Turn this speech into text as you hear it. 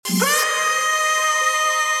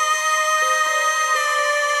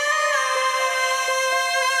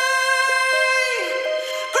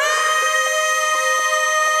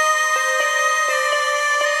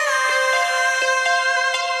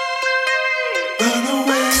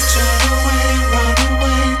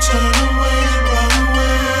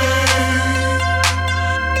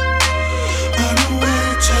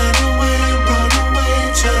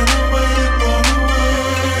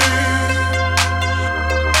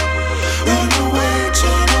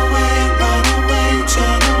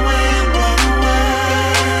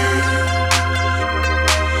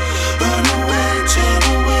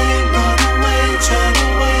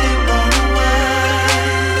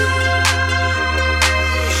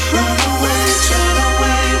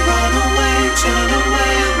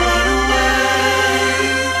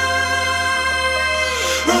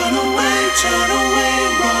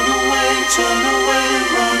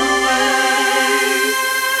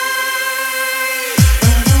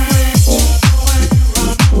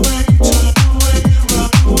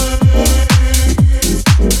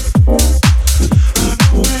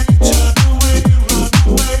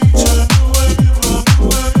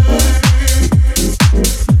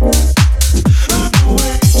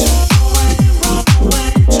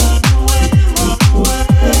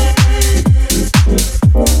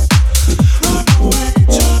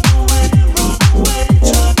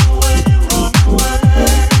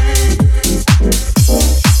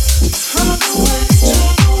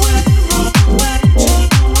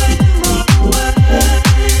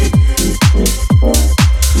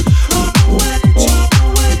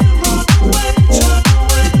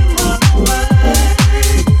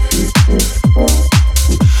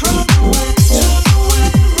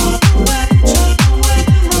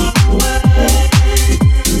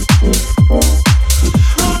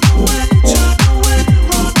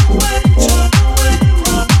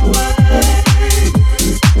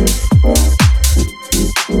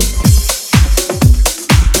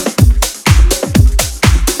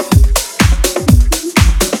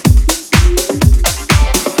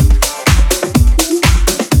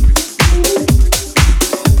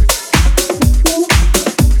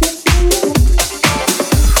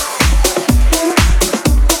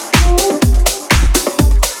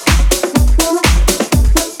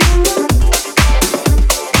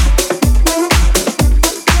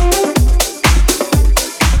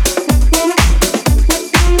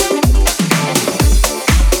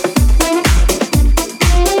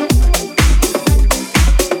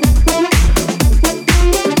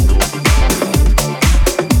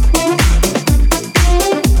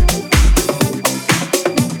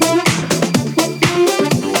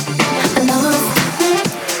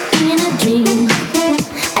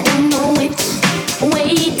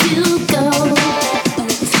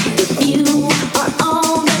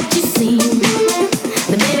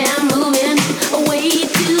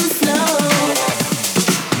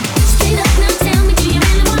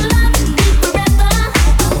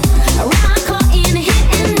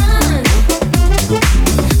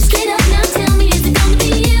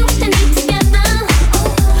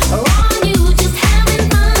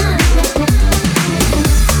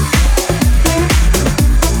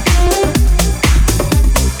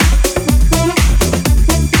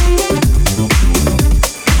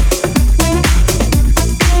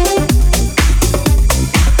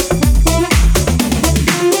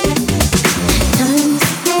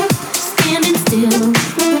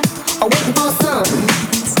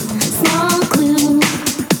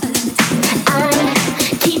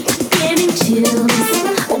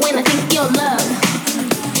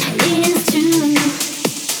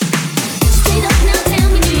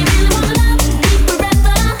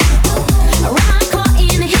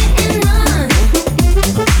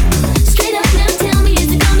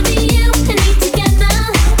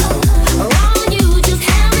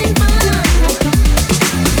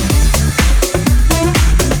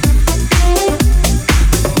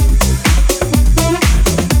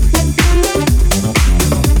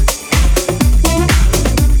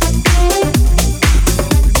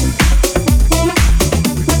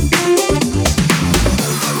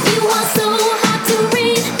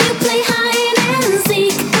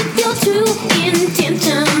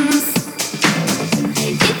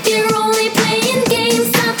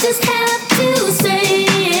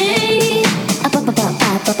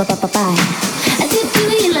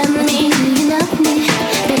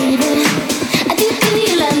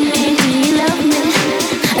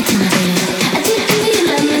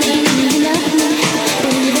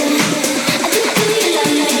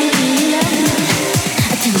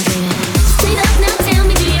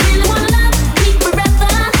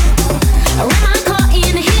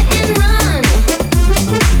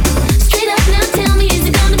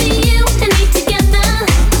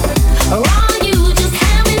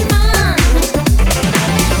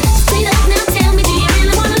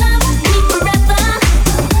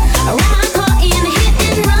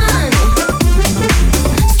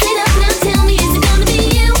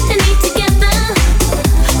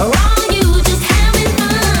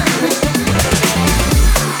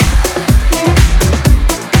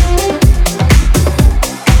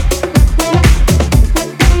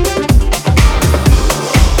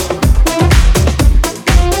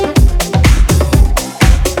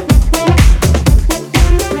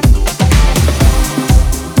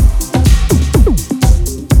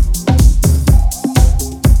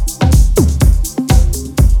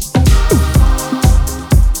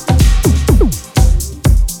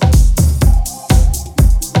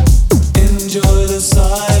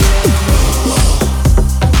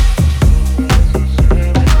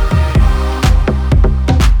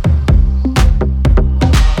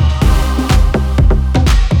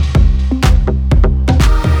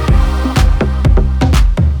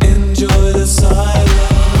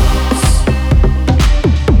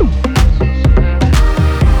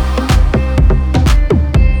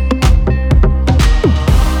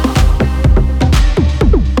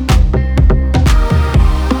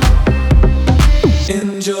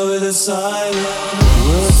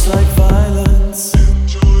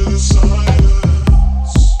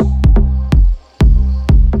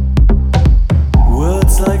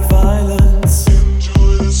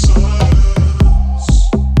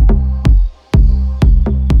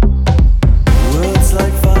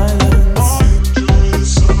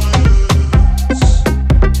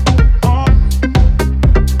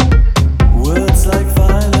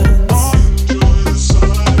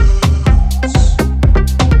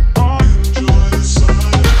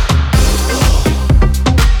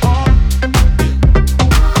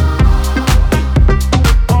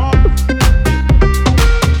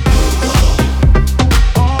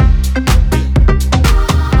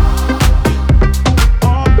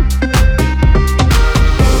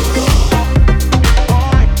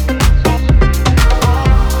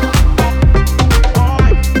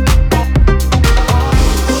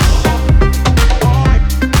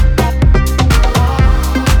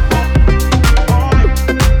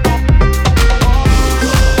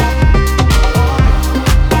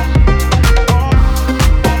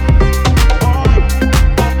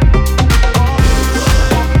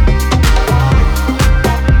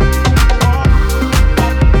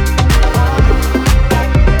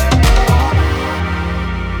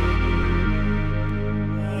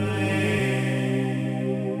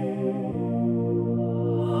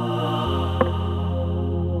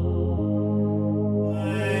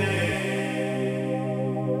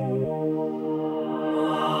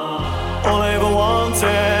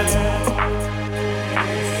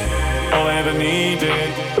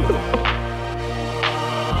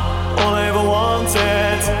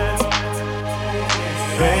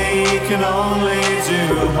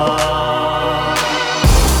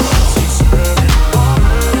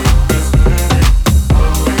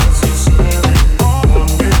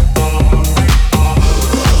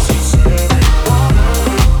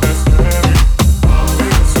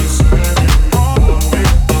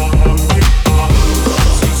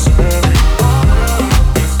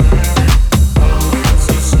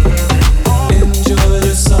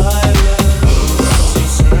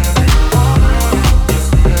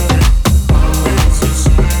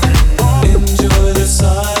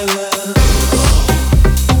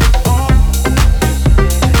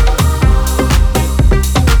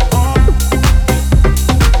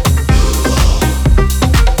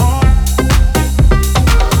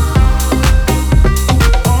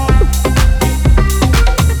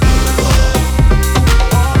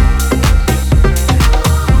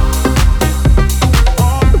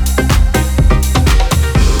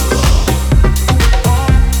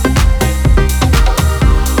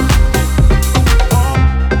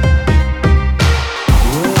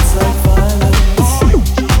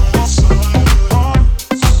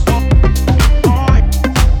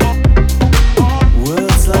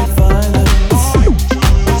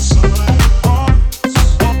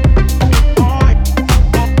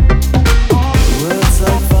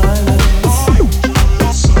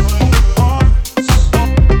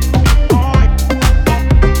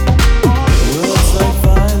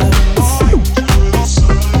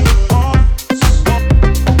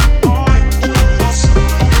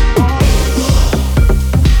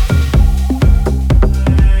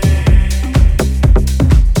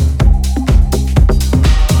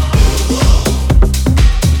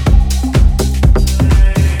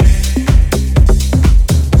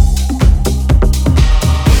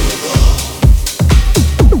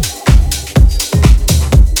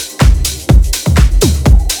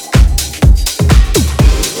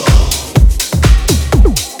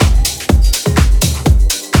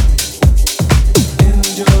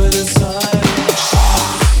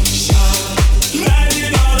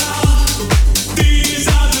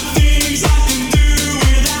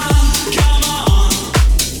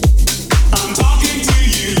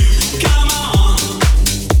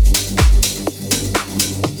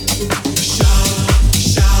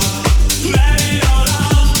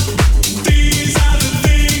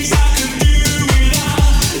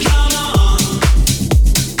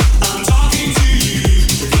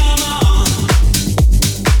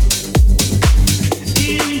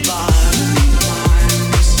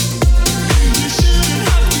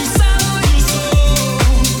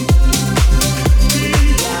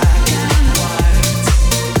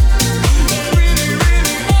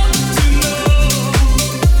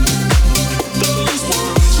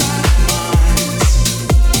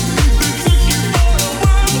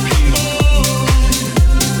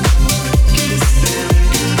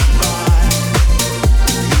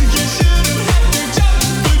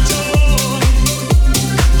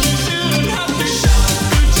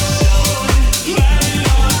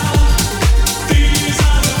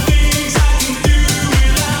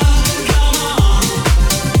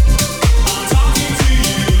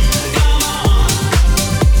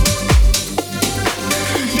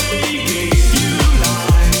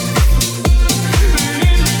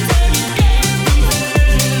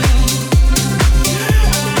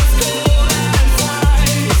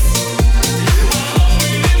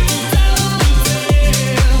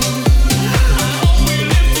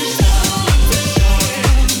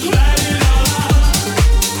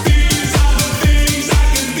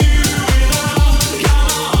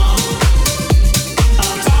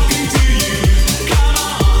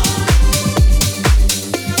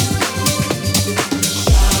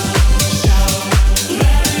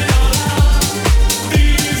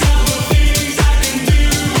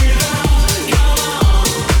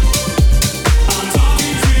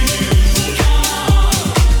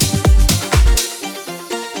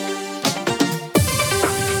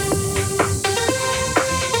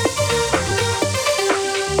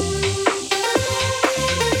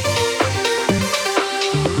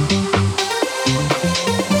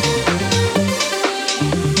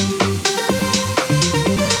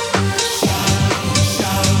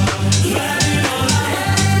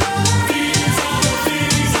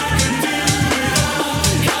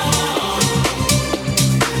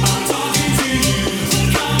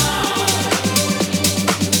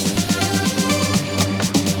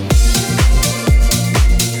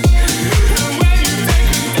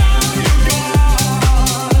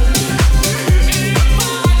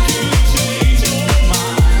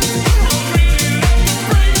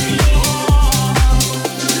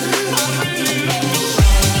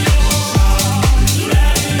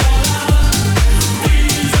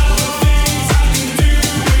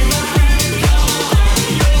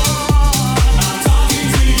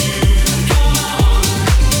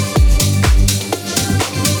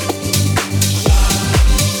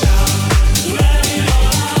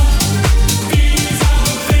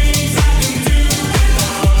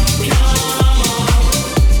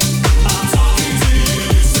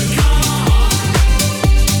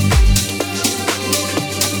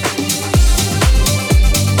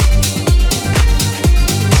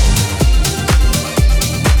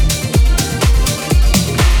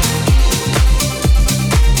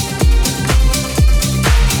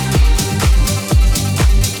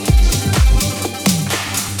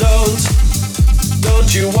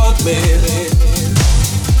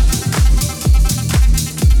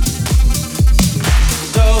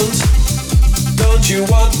you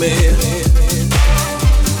want me?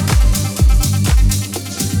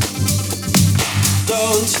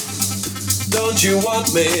 Don't you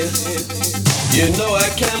want me? You know I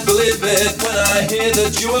can't believe it when I hear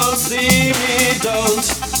that you won't see me.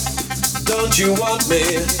 Don't you want me?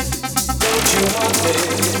 Don't you want me?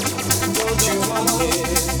 Don't you want me?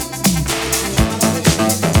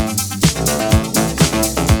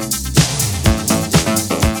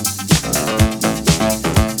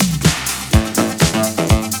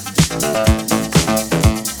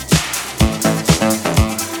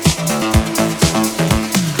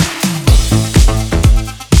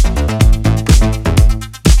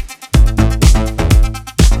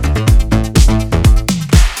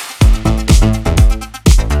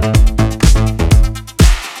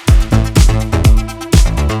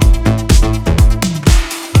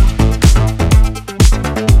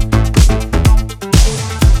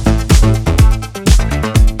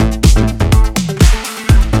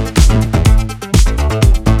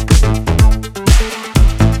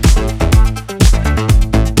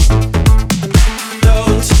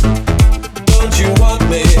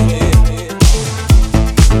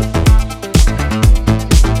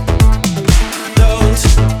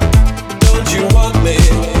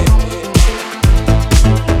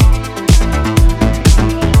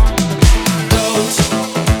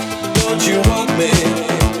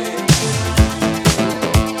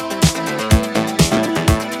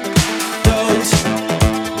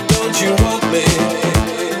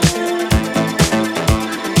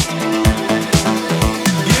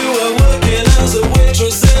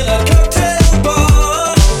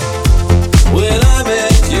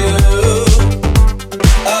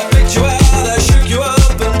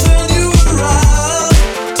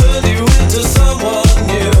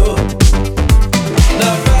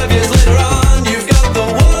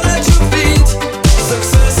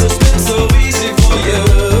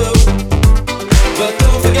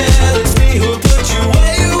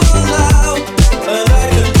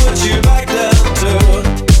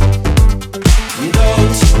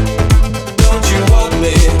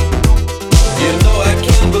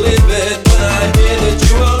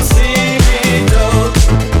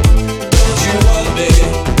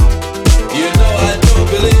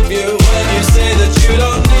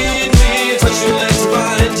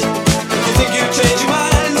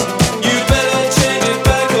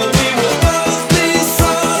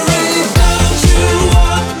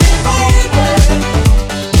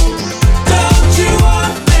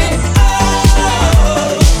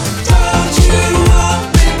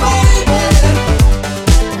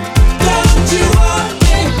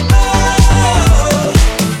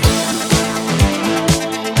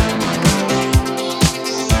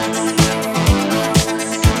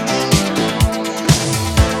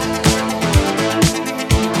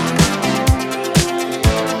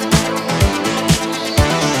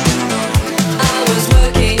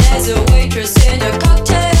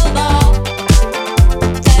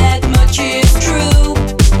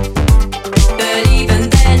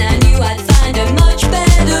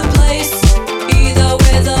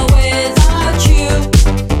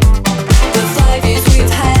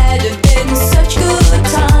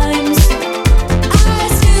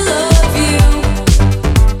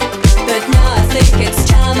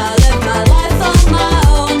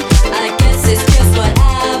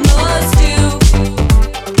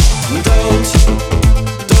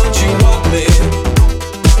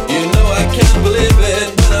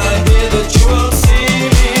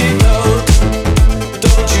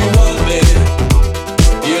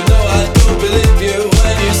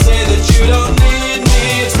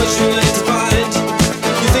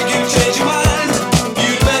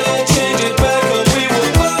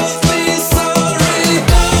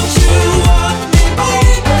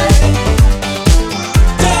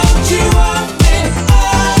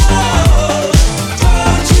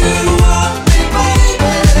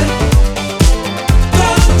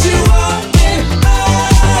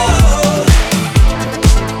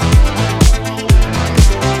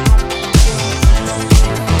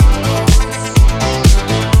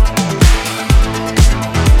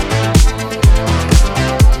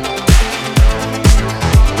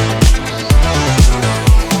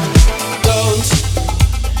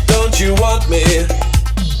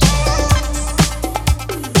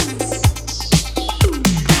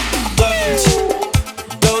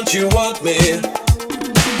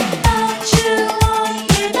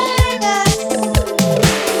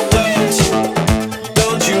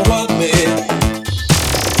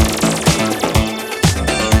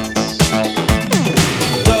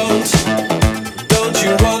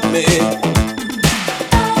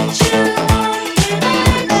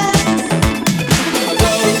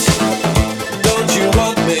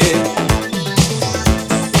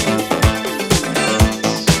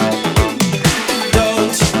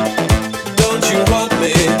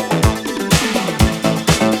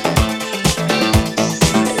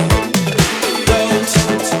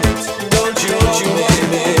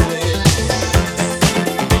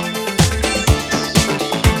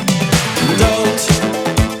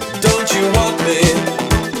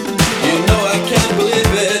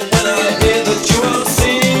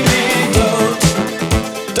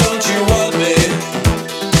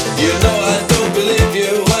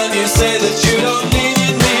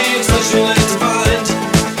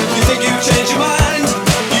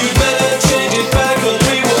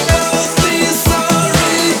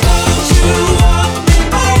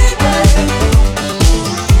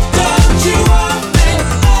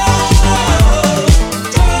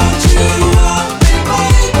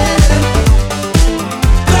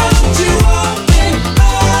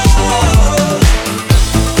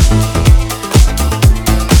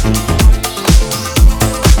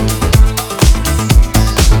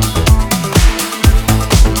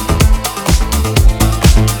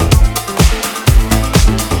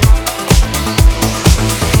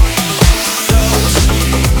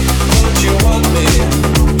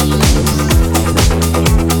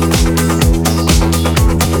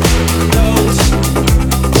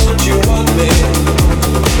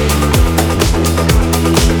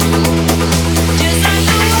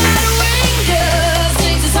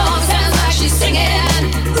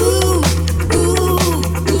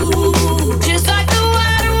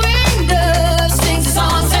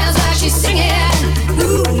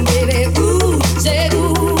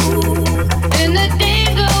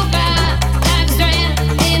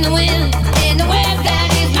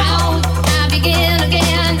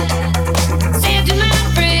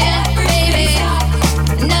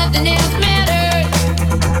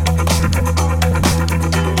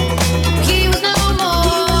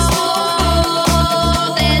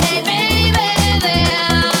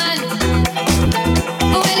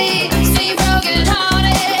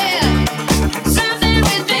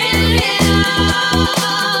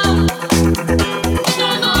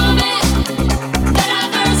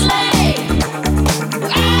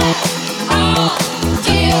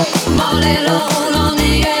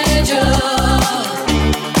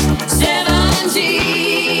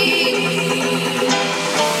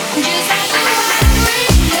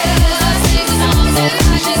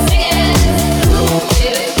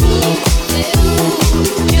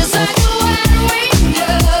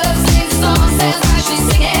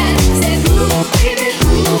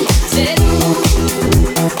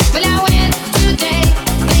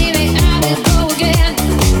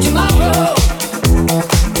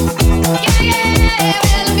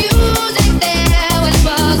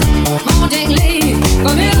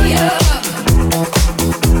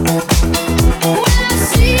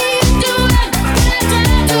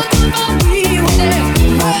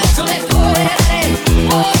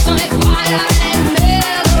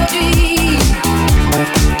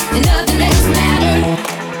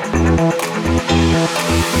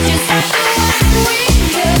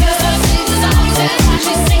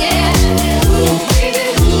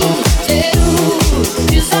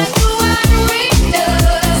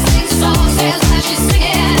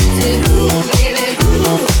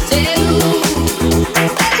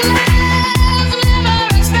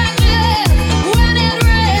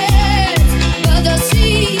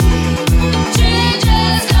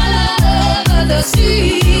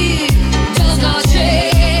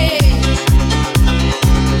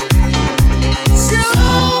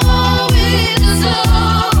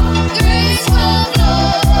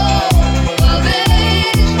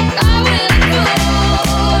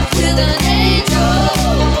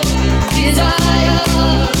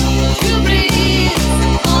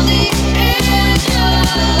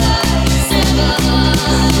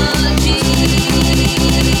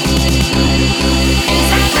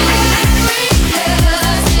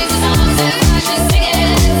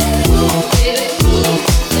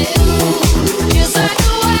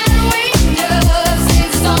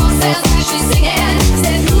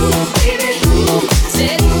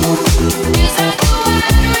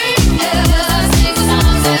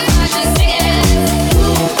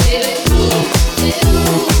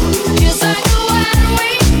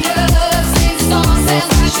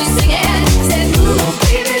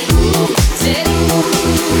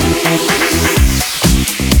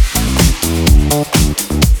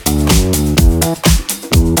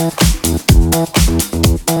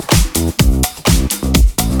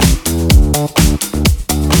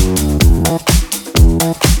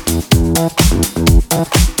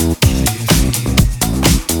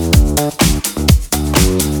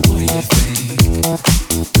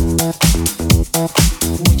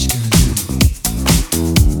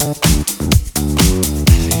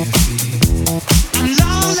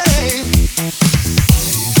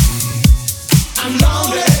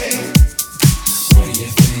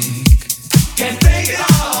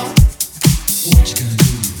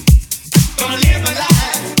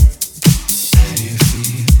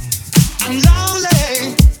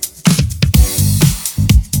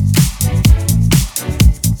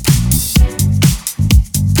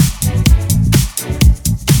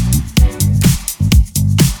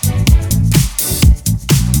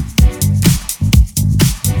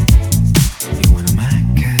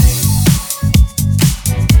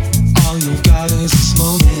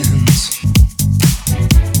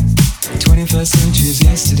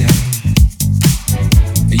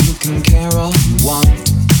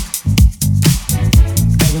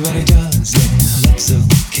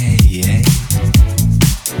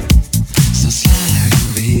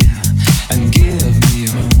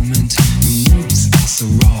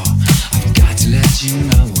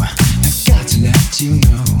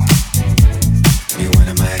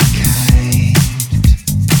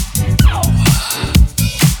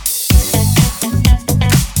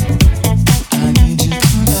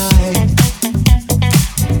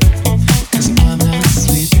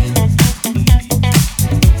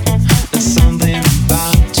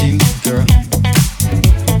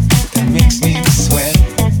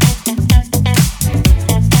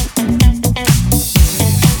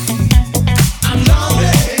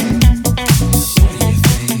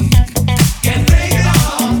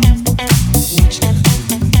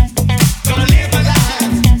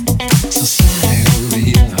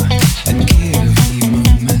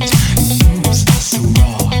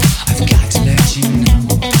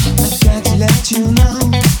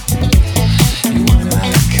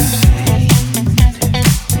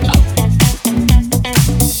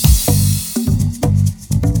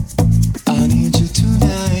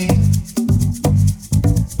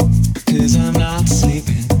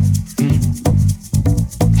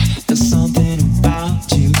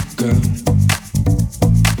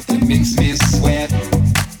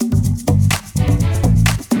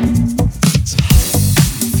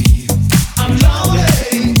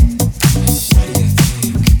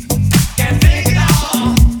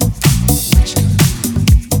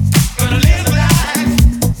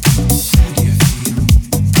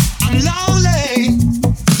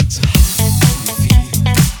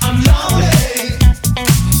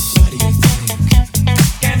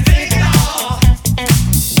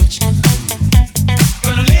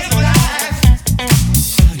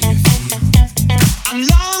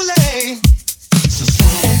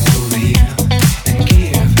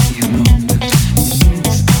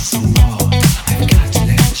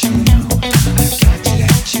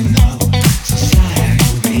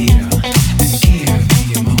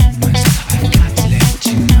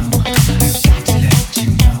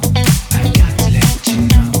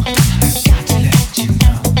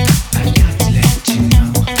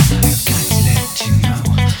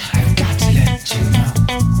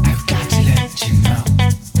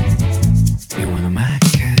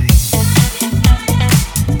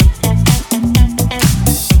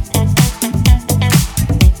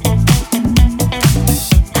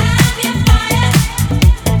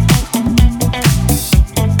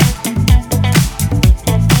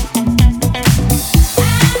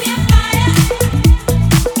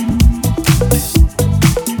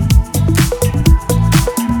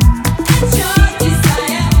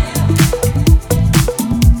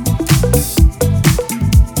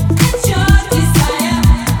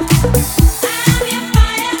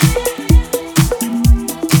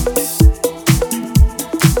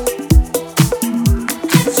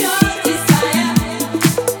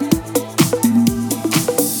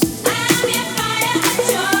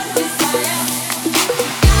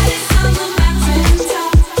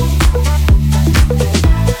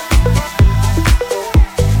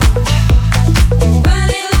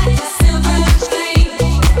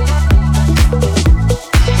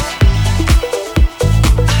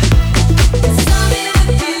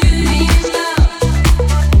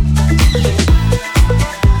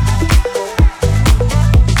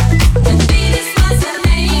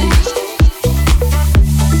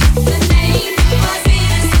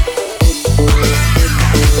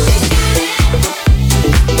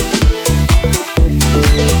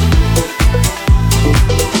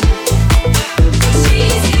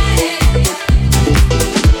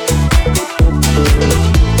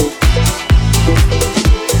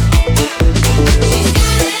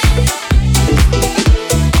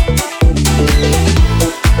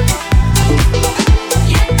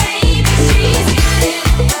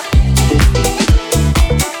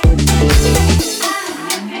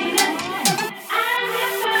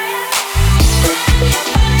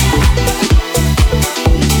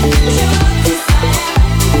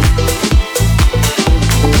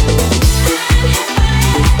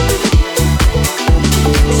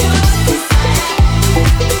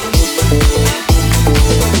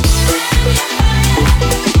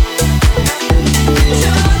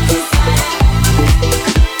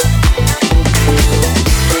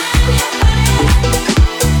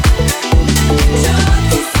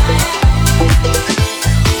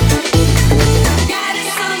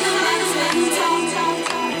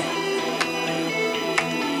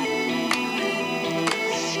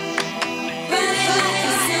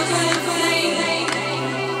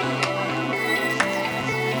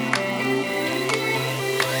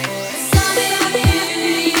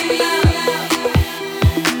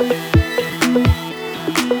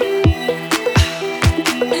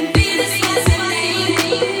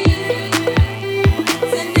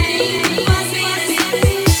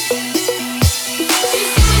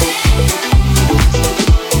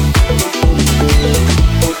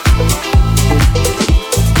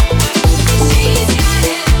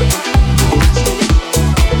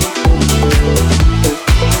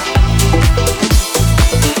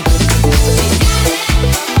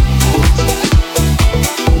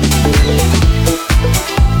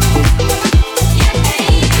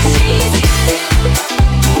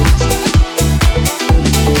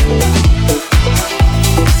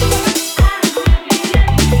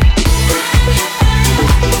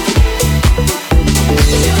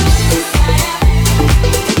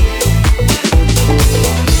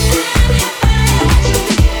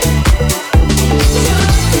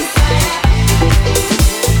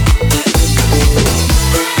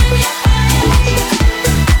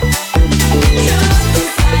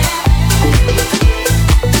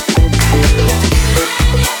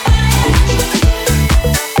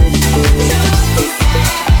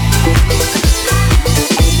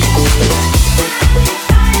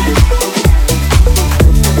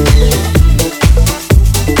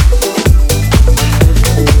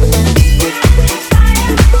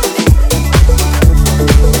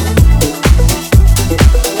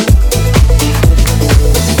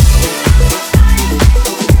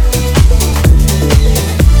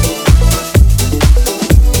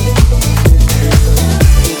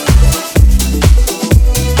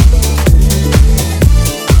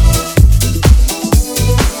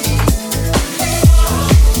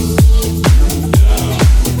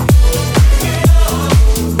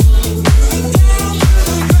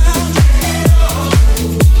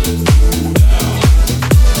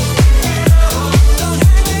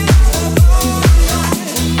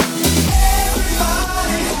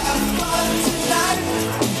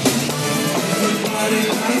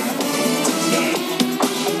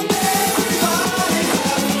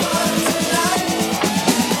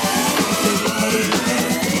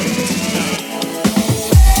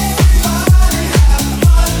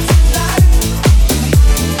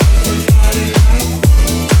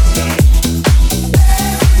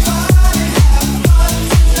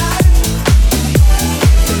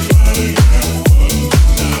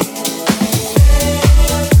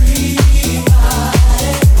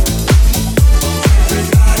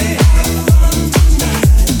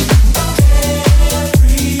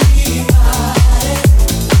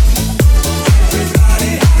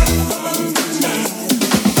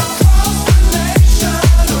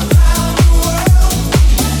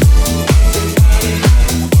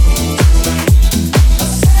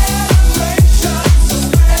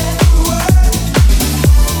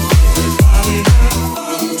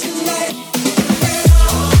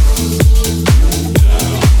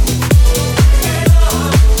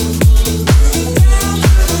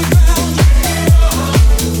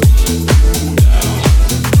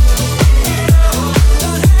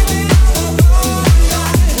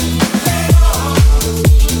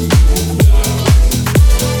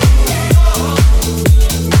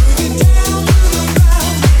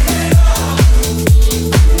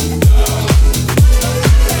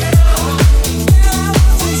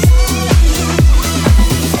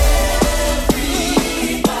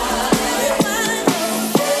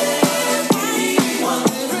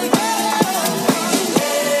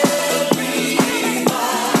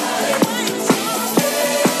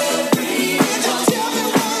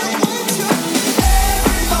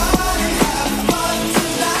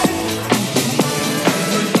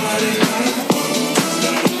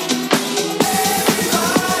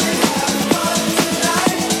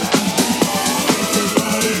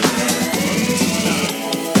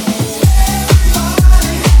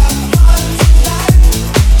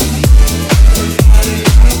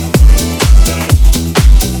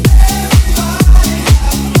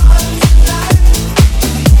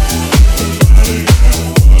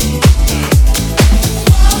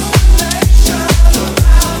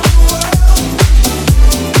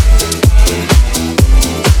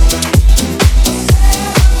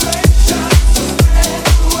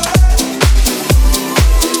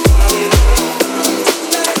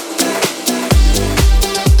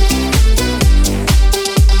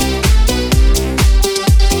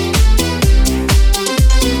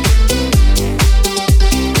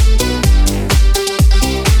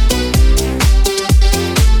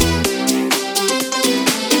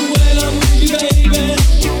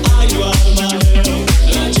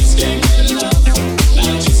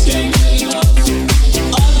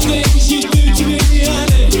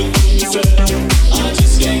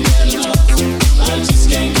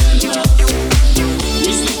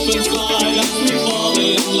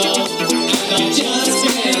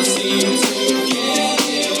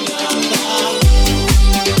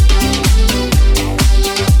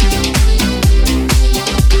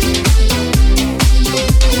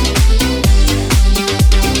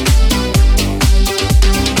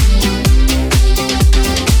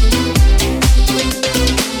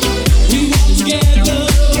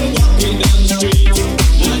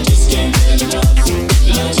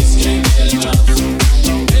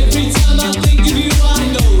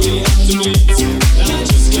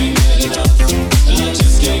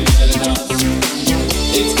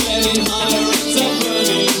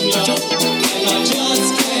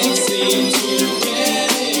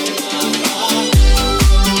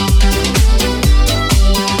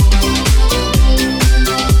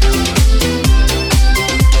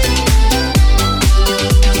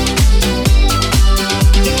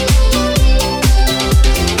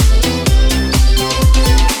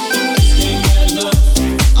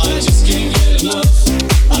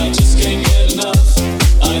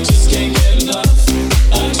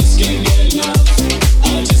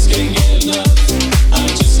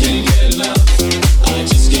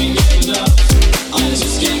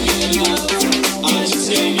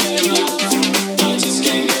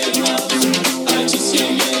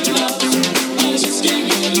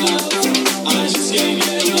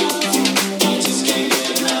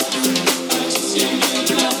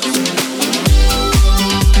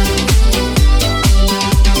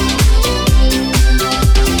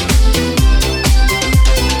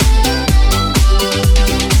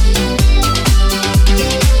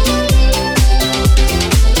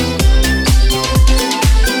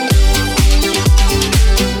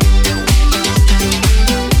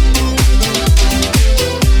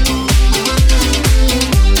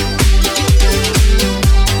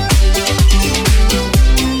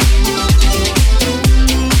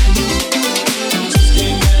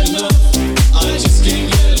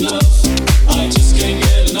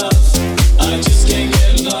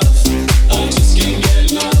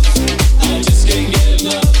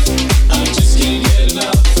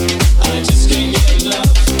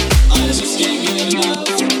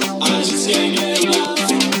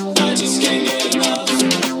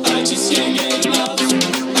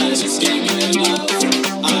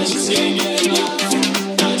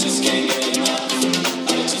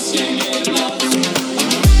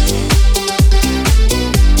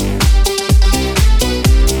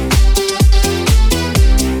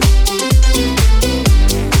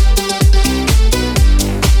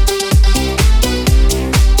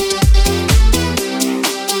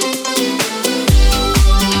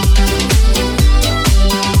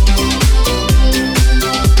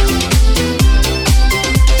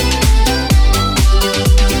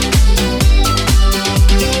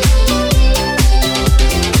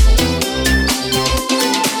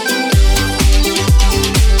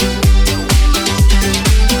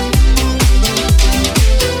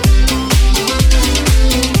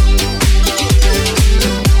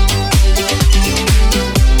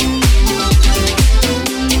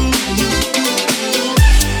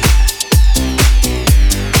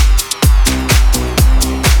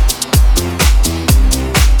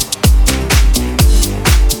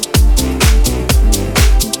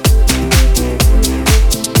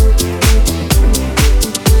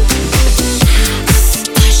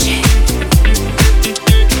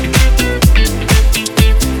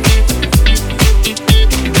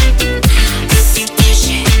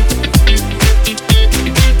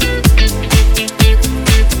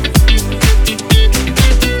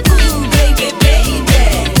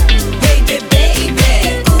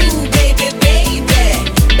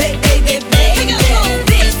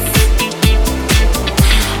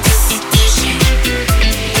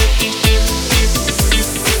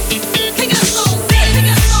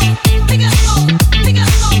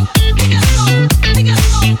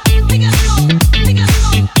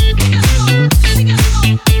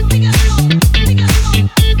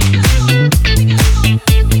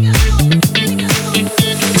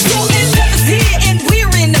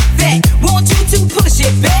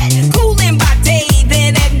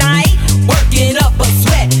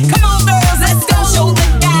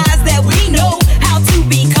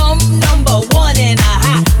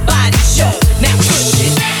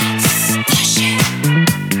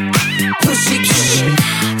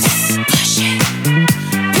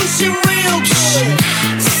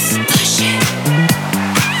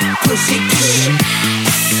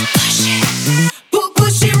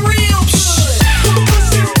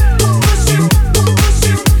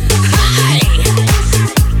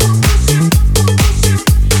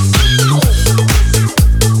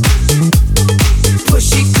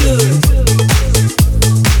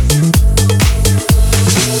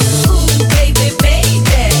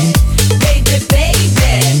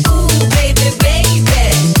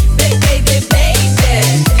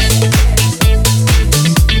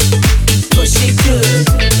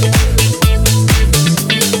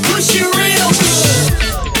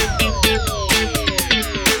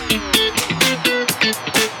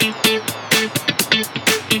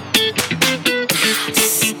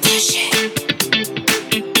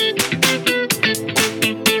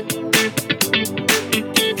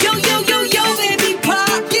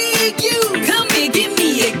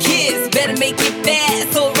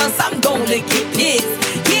 make it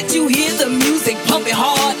piss. Can't you hear the music pumping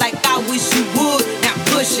hard like I wish you would? Now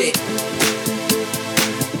push it.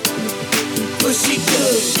 Push it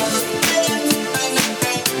good.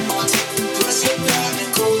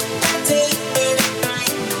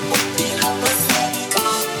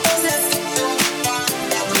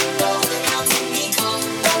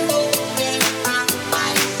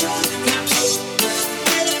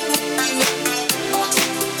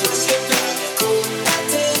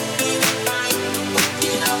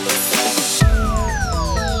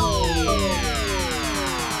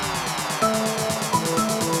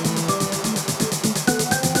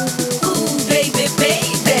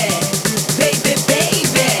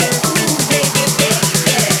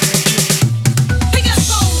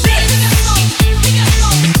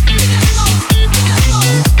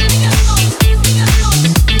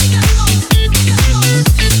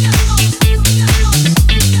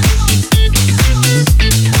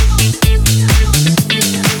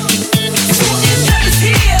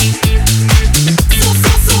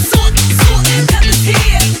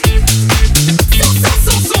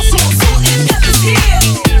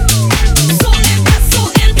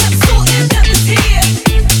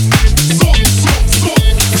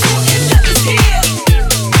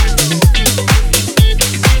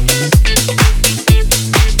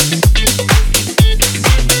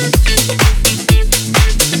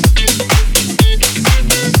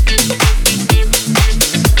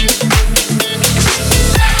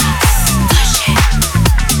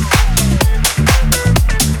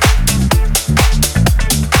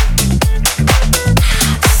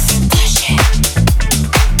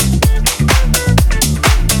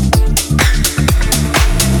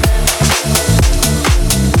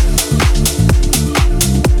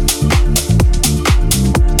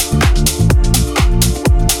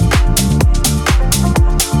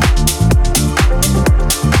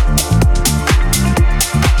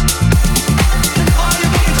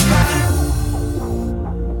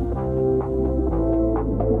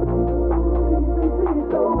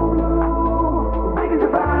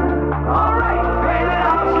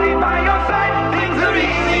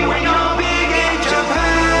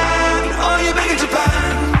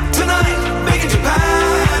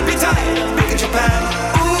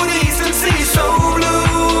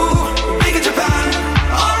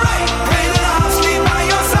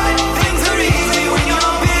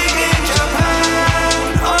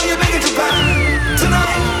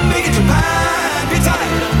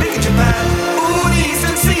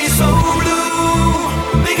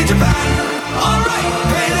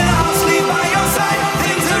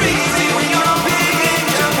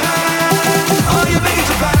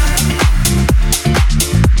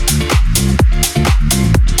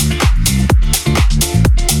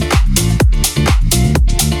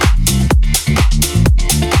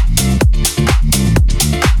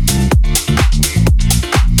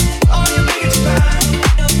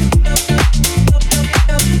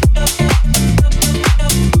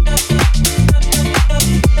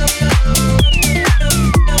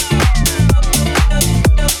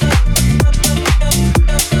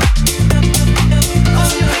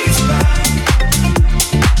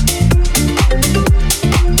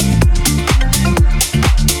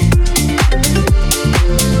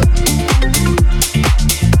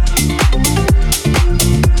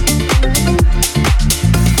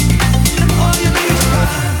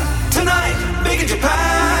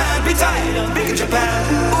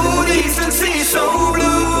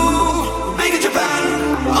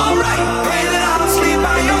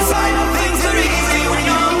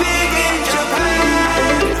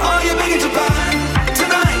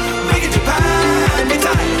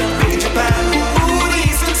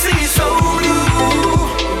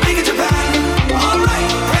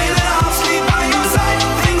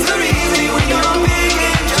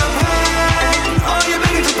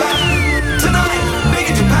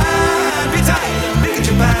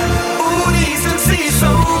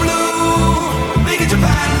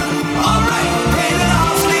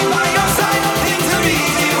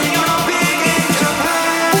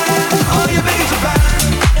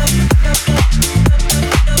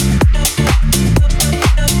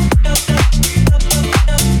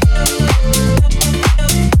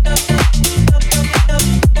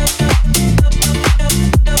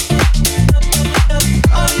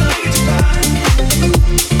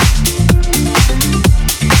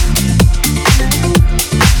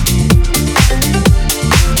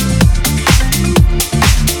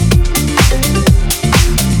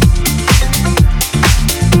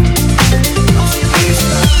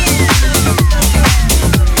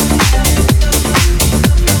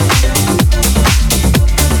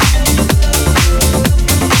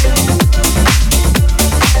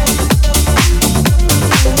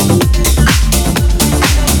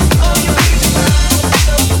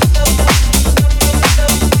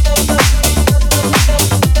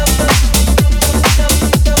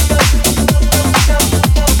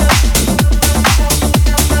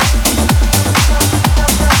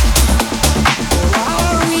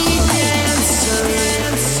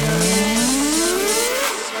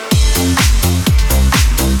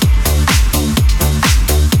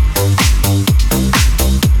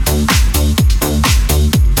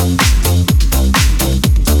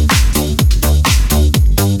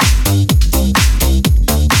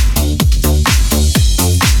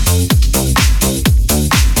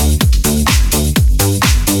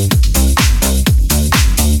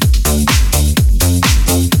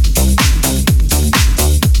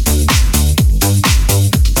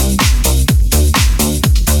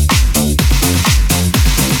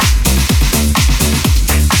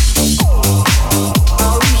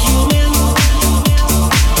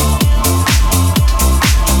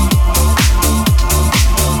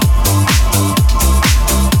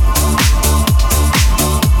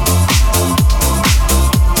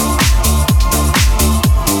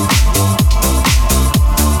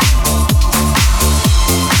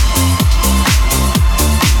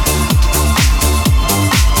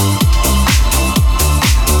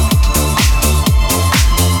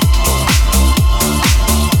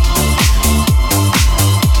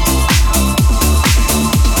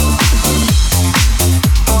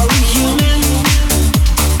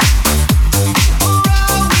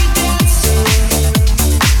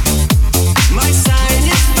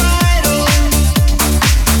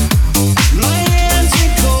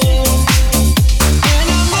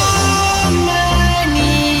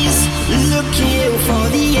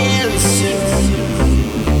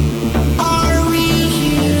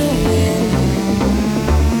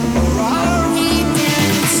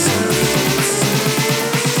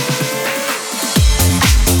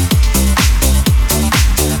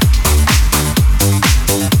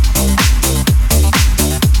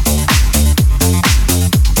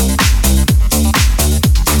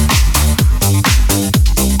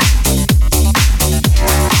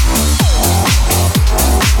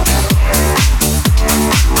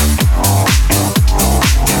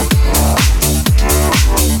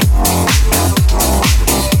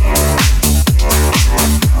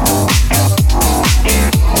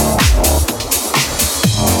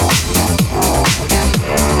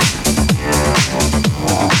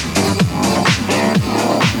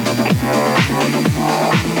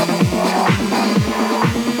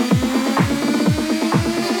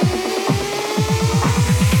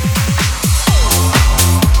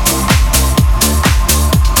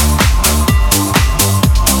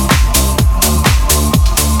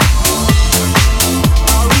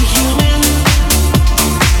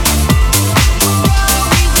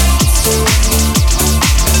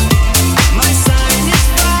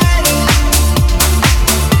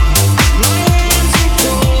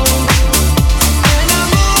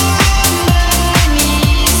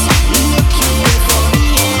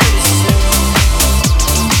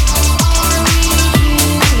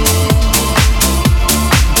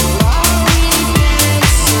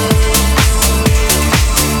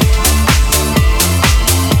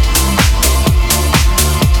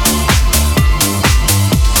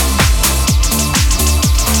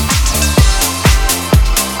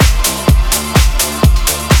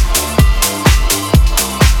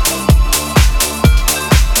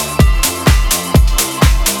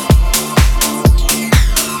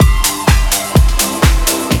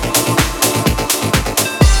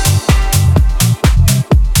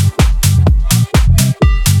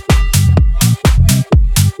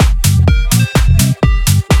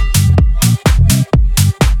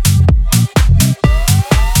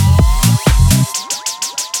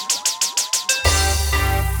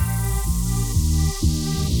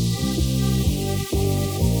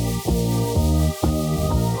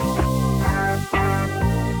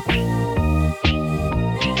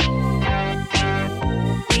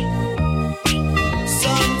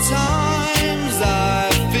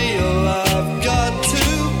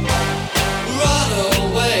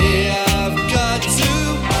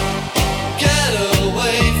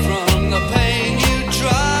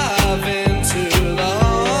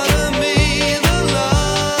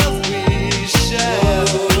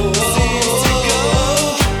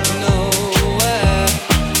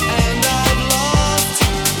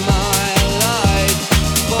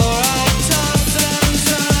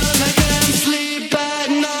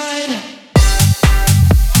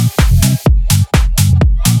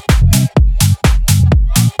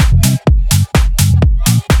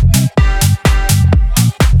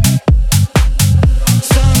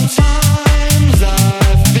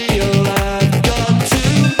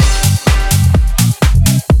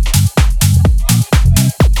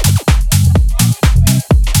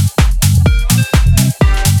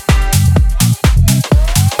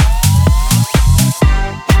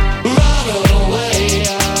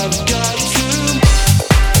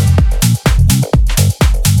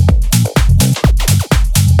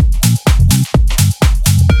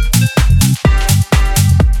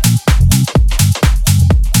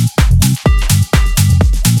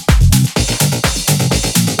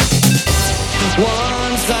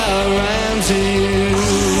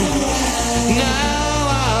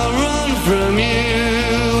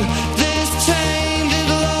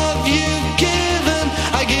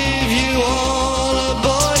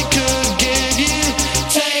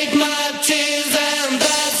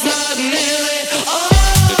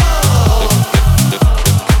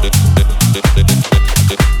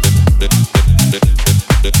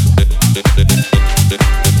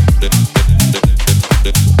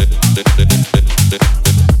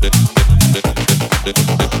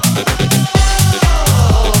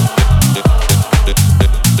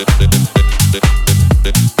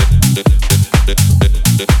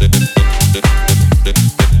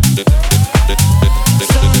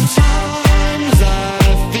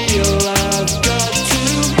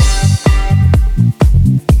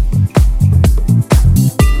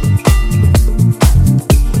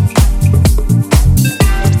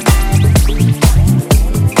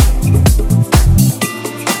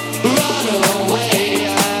 Run away,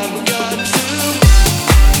 I've got to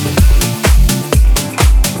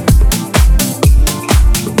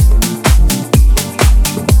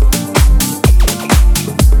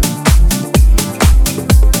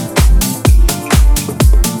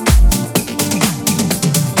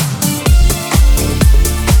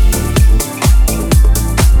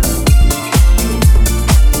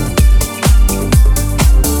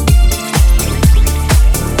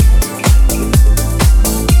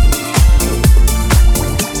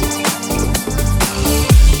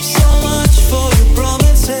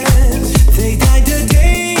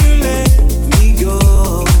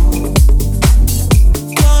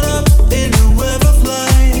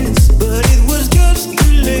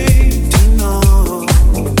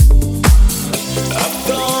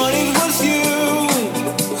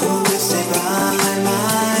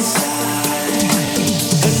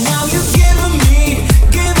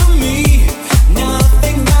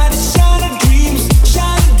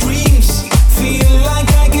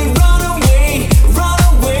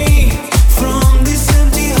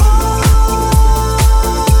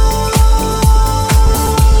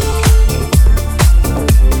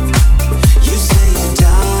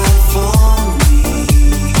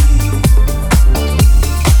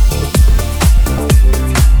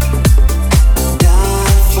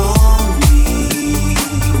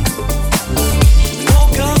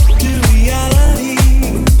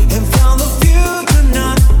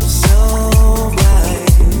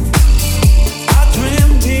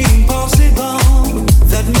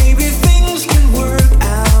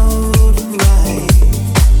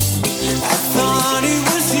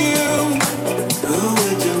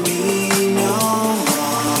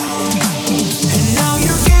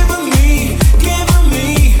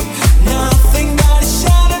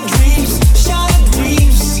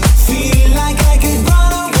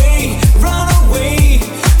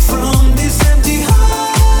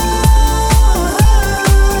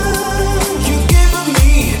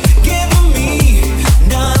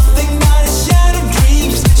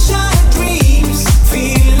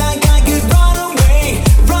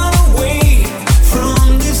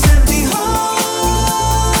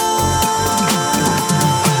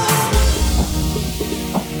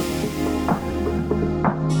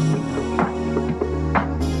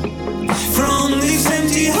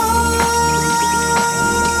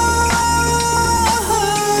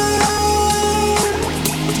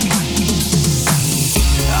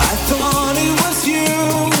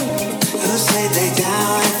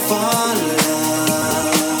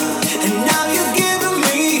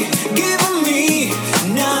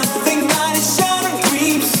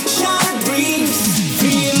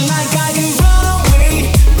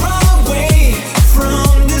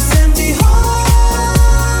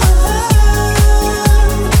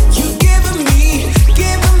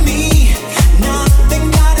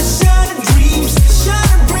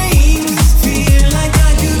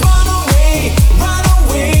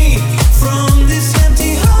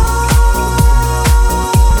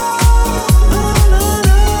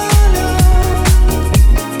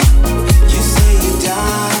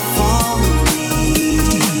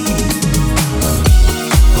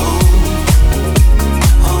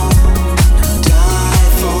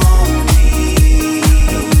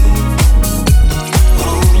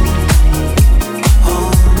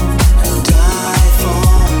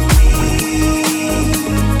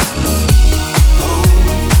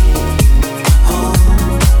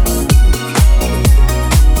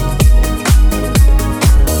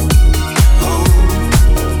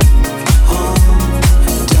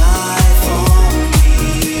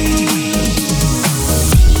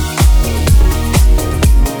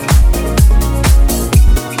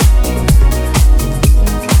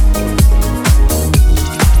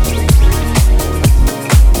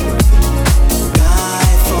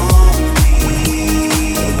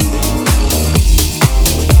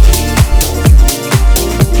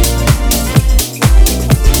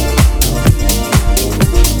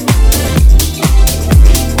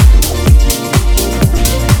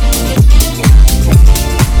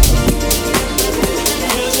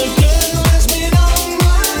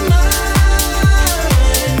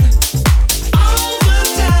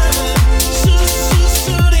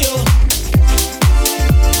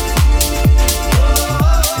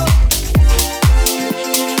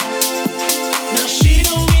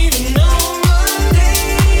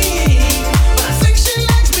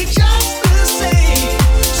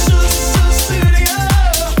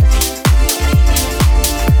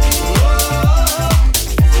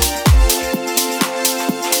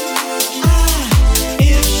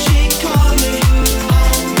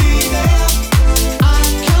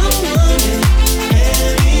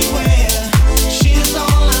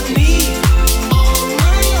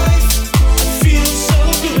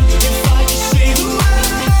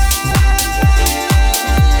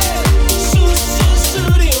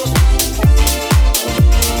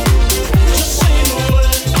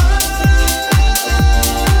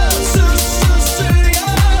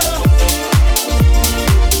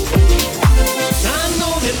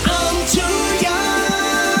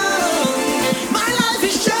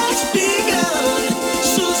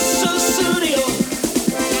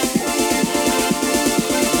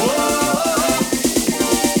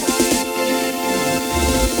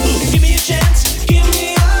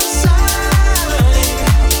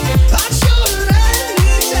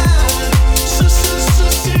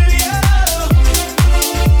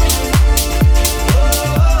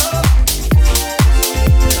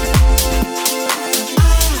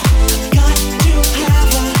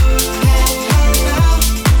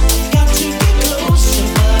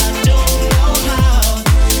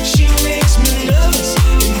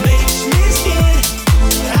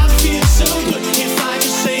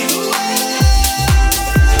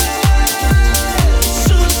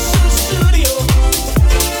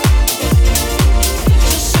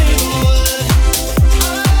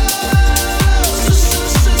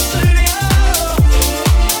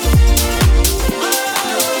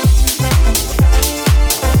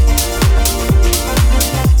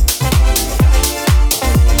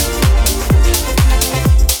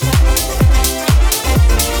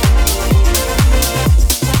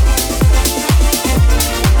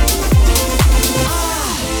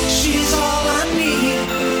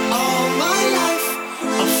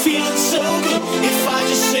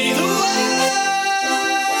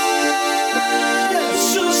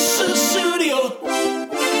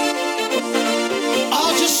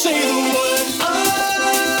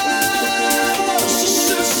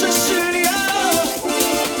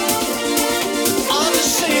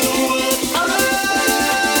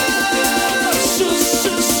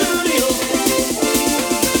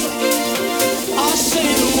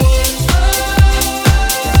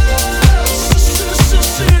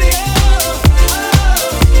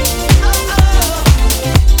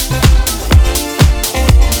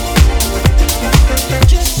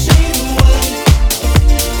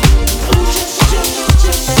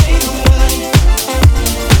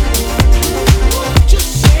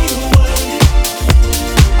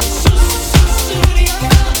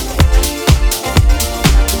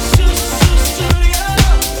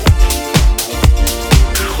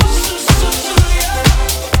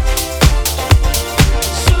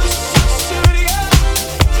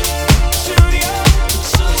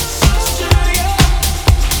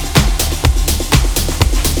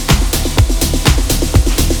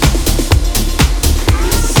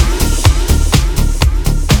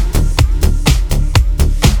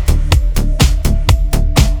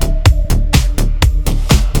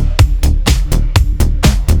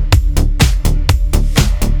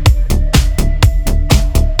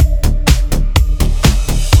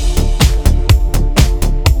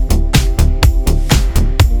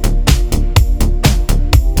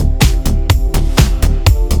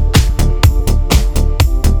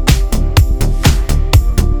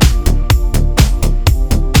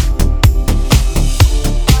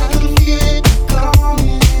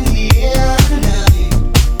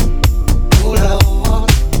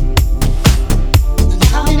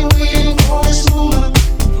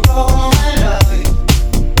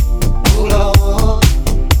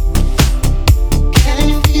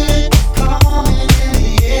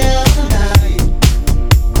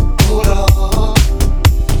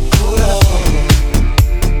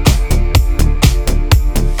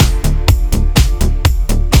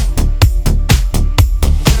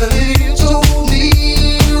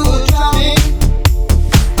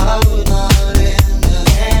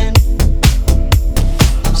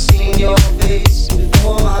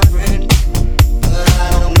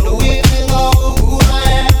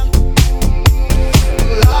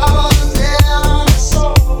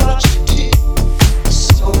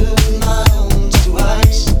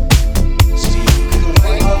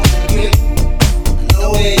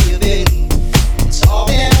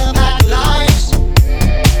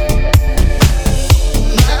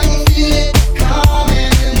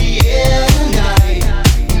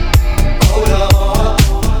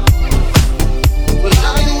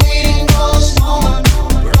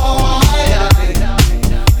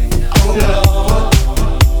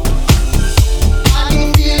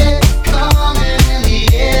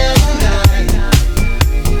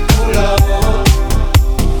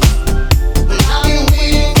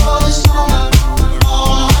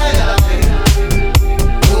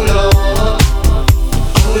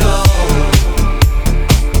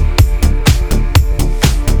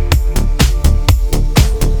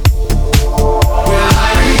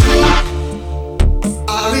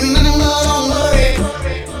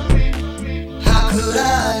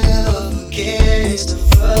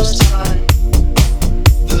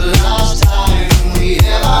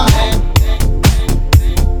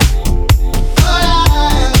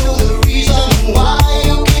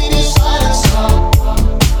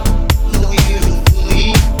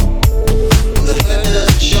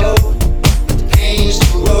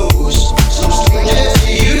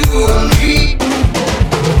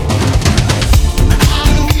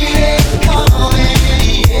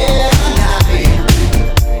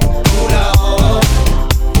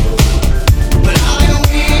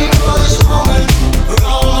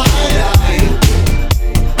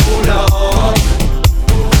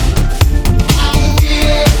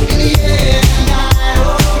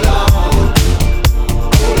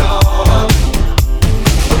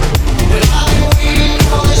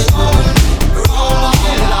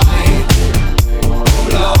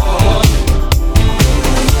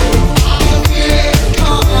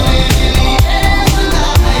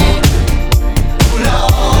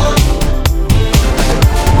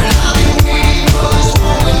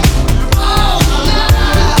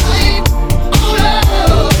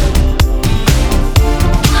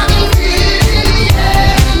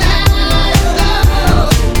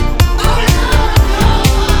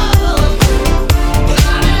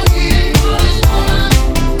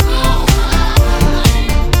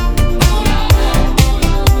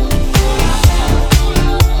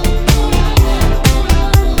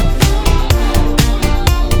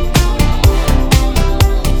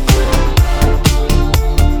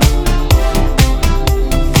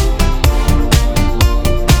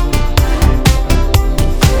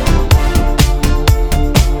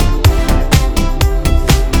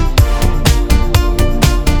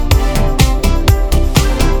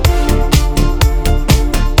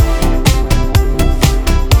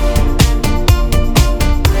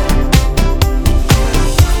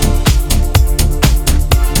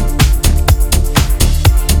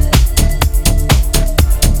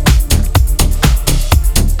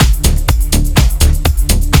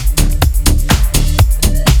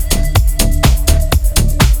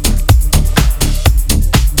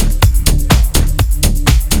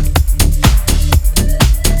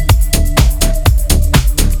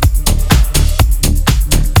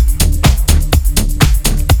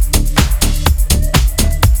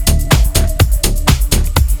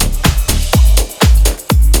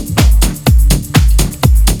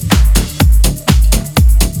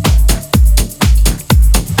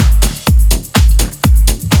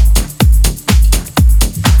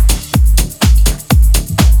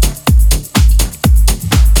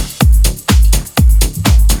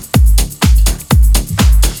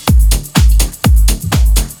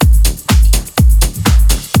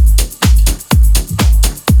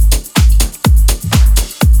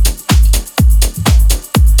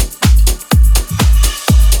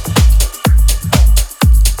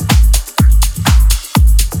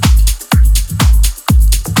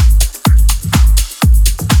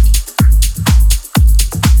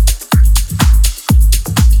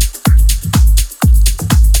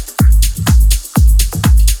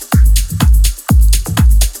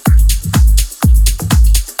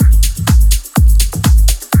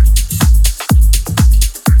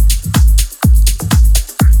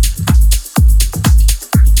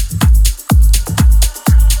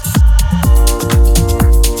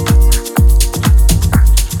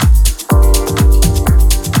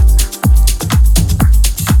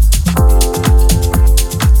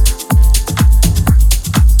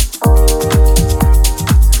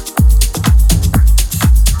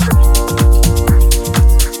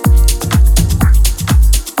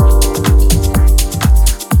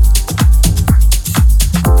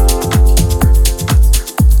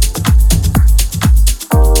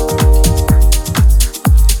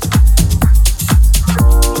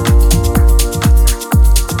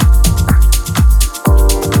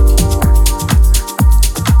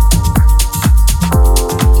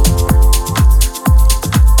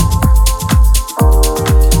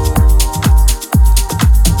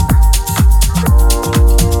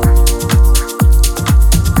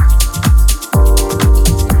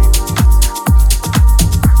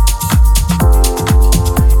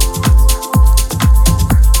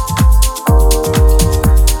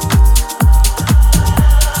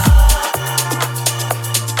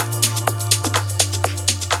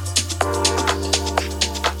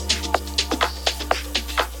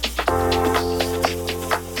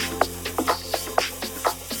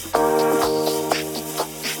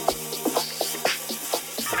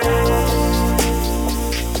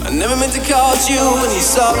never meant to cause you any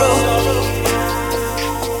sorrow.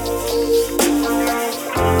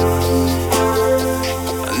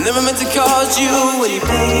 I never meant to cause you any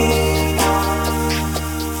pain.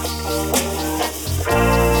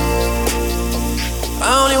 I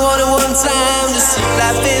only wanted one time to see you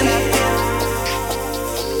laughing.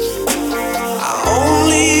 I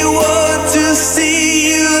only want to see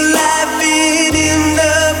you laughing in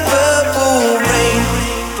the purple rain,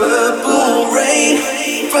 purple rain,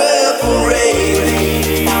 purple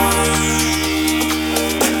rain,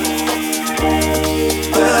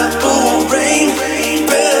 purple rain, purple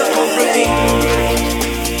rain,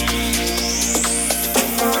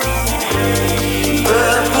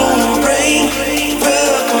 purple rain,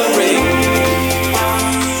 purple rain.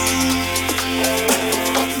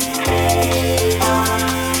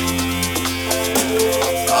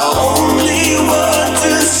 I only want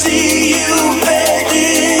to see you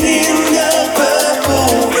bathing in the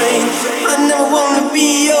purple rain. I never wanna be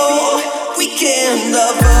your weekend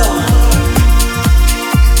lover.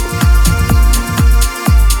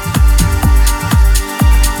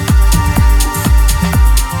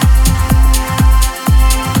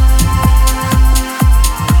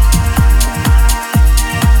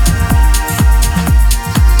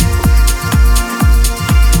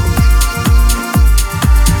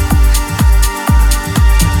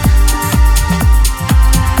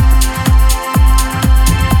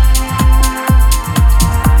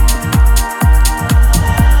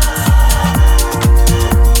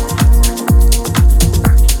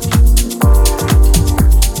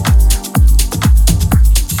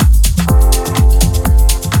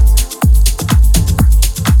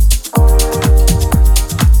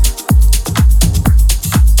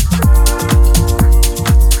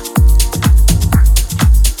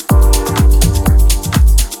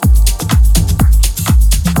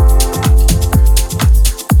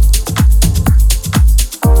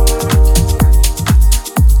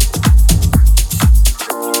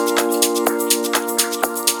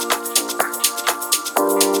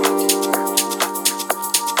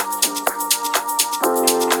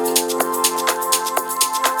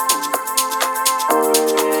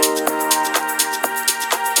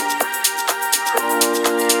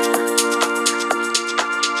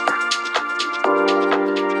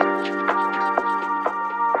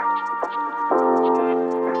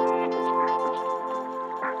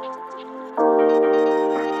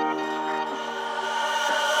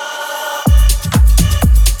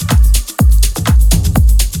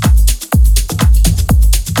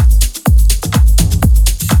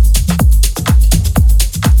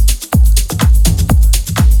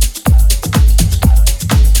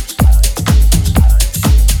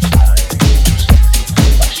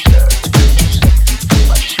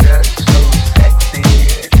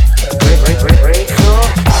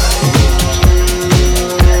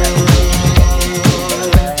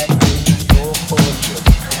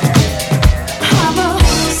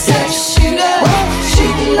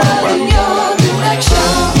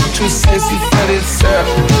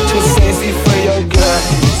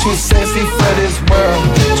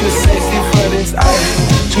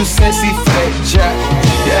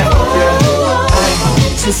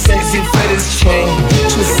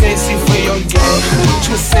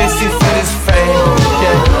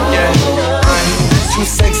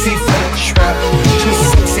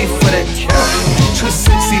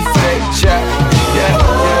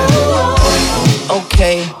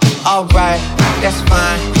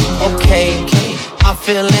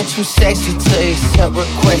 Too sexy to accept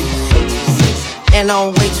requests, and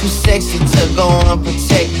I'm way too sexy to go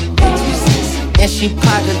unprotected. And she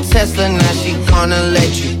popped a Tesla, now she gonna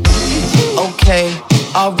let you. Okay,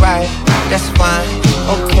 alright, that's fine.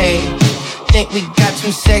 Okay, think we got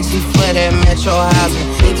too sexy for that metro housing.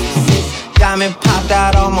 Diamond popped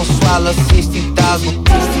out, almost swallowed 60,000.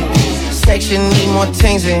 Section need more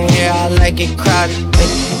things in here, I like it crowded.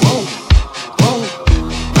 Whoa, whoa,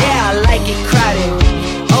 yeah, I like it crowded.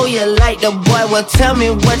 Oh, you like the boy? Well, tell me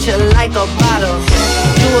what you like about him.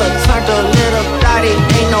 You a turned a little thotty,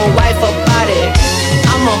 ain't no wife about it.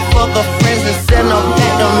 I'ma fuck her friends and send them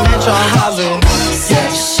back to metro housing.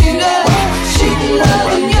 She love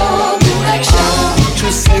in your direction. Too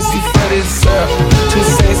sexy for this girl, too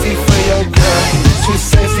sexy for your girl, too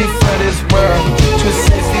sexy for this world, too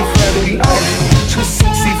sexy for the life, too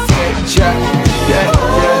sexy for that job. Yeah,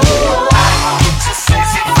 yeah. Too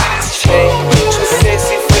sexy for this chain, too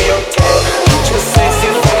sexy for your girl, too sexy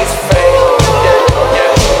for this fame. Yeah,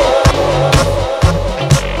 yeah.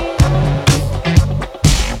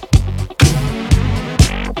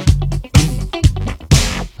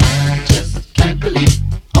 I just can't believe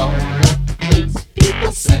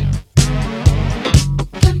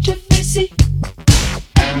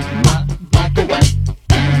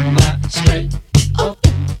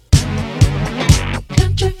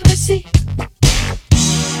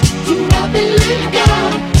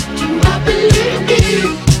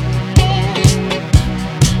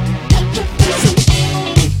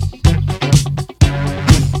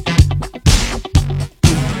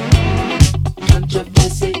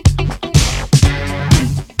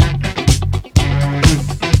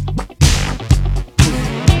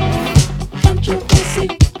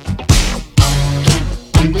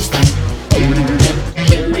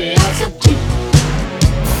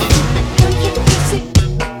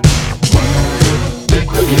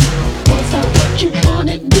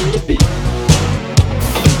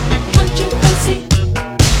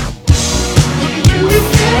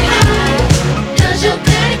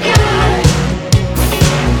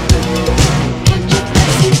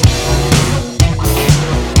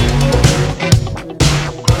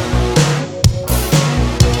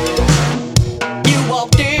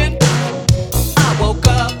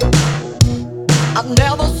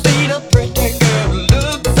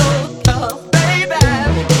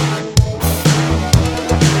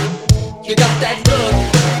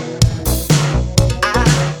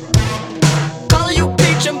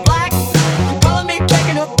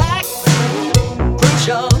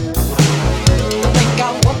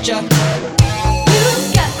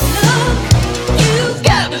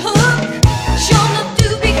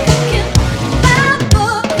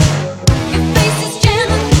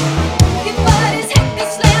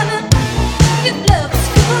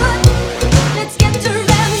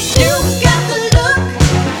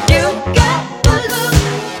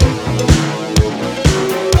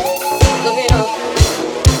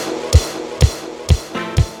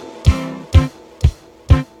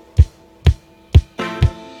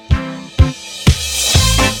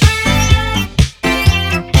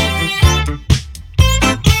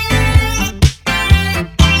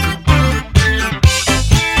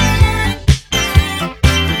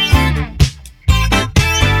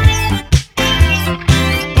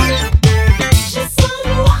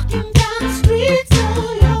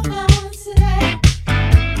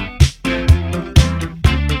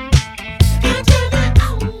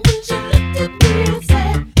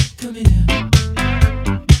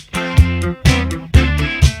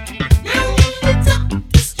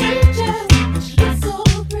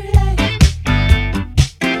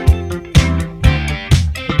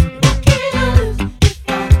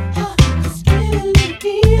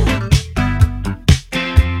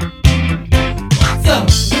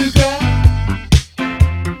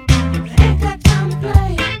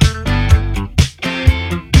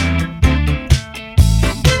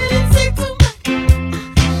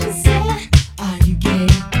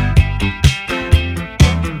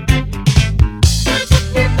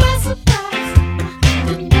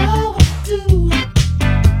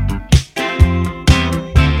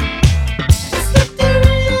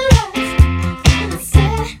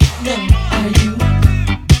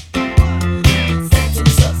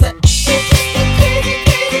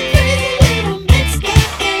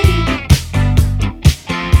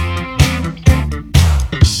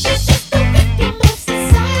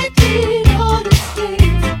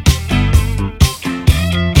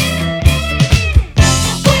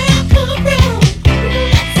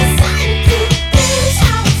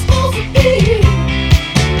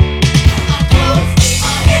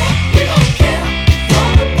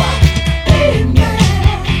Being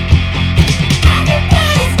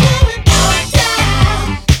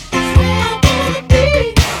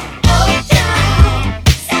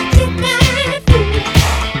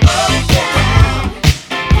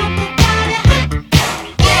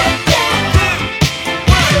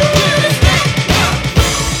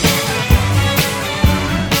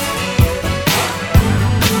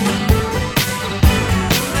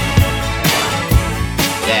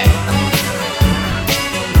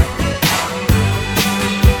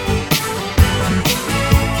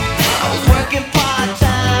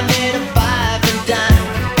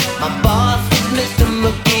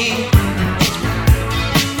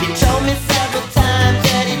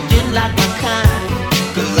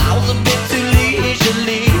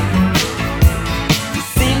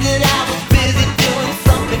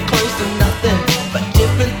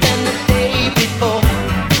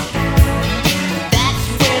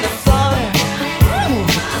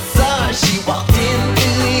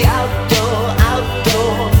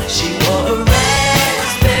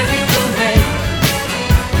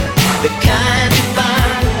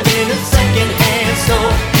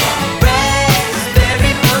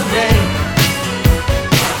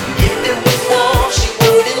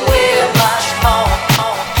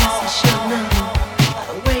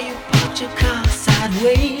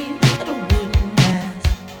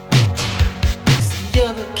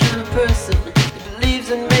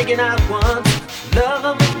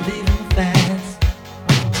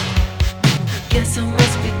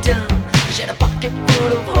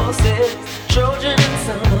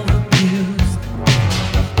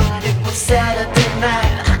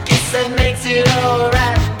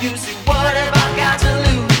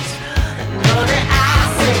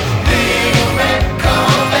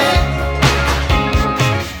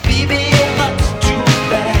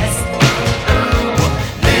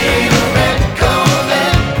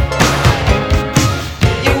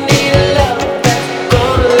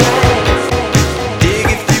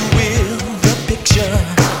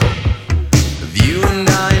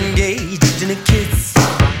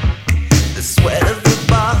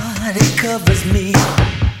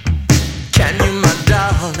Can you, my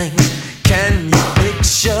darling, can you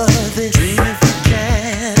picture this? Dream if you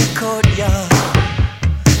can, a courtyard,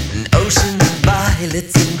 an ocean of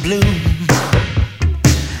violets in bloom.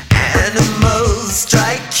 Animals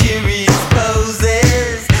strike curious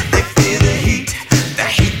poses. They feel the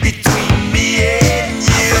heat between me and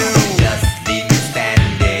you. Just leave me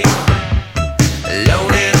standing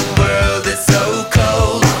alone in a world that's so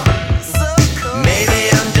cold. Maybe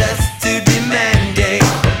I'm just too demanding.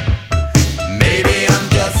 Maybe I'm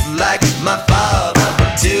just like my father,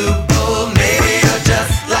 too bold. Maybe you're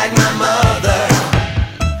just like my mother.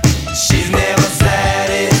 She's never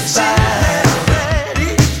satisfied.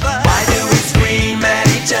 Why do we scream at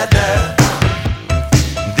each other?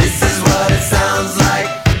 This is what it sounds like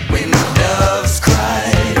when the doves cry.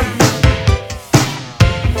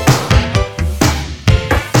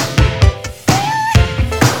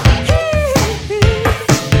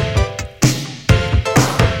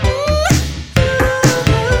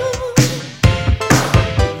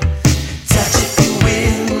 Touch it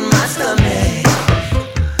with my stomach.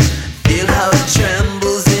 Feel how it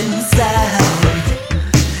trembles inside.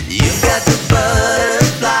 You've got the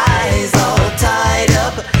butterflies all tied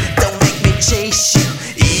up. Don't make me chase you.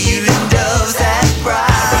 Even doves have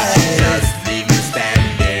pride. Just leave me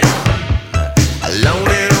standing alone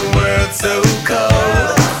in a world so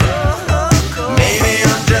cold. Maybe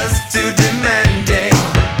I'm just too demanding.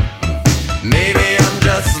 Maybe I'm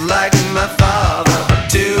just like my father,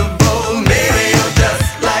 too bold. Maybe you're just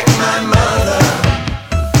like my mother.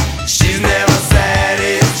 She's never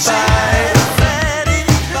satisfied.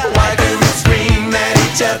 Why do we scream at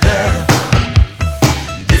each other?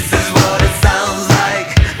 This is what it sounds like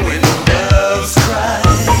when the doves cry.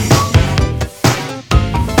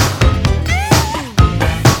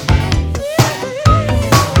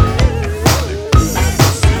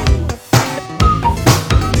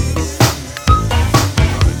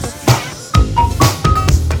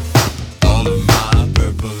 All of my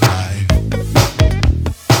purple life,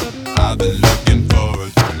 I've been looking for a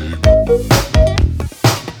dream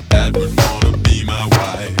that would wanna be my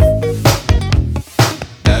wife.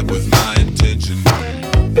 That was my intention.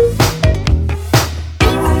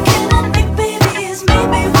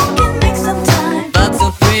 Fuck so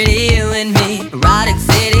pretty, you and me. Erotic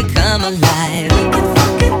city, come alive.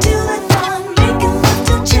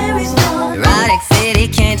 Erotic city,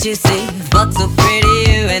 can't you see? Fuck so pretty,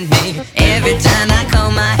 you and me. Every time I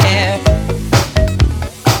comb my hair,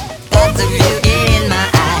 thoughts of you get in my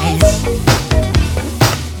eyes.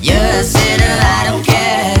 You're a sinner, I don't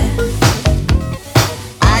care.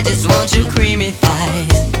 I just want your creamy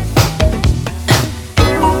thighs.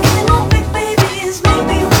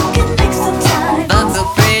 Fuck so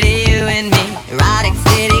pretty, you and me. Erotic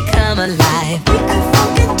city, come alive.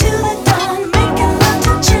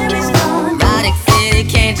 Erotic city,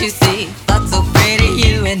 can't you see? Fuck so pretty,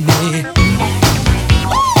 you and me.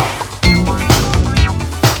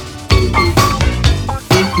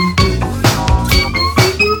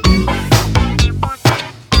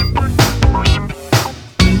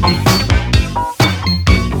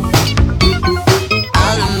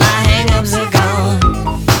 All of my hang-ups are gone.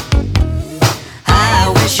 I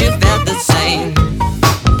wish you felt the same.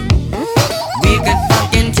 We could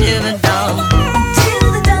fuck until the dawn.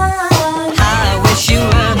 I wish you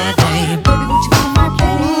were my dame.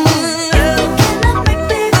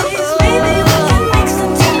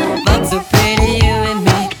 Fuck so pretty, you and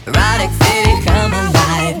me. Erotic city, come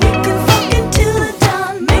alive.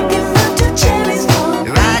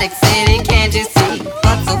 Erotic city, can't you see?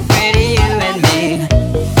 Fuck so pretty, you and me.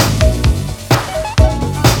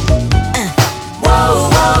 Whoa,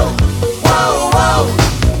 whoa, whoa, whoa,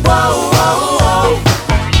 whoa, whoa, whoa.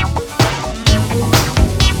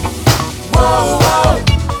 Whoa, whoa,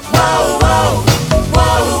 whoa, whoa,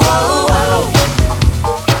 whoa, whoa, whoa.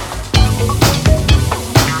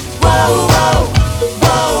 Whoa, whoa,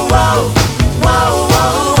 whoa, whoa, whoa,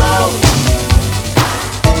 whoa, whoa.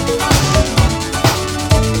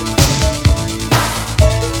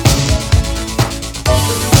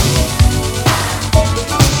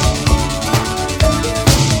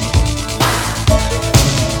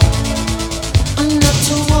 I'm not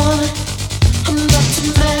too one, I'm not too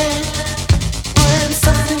mad.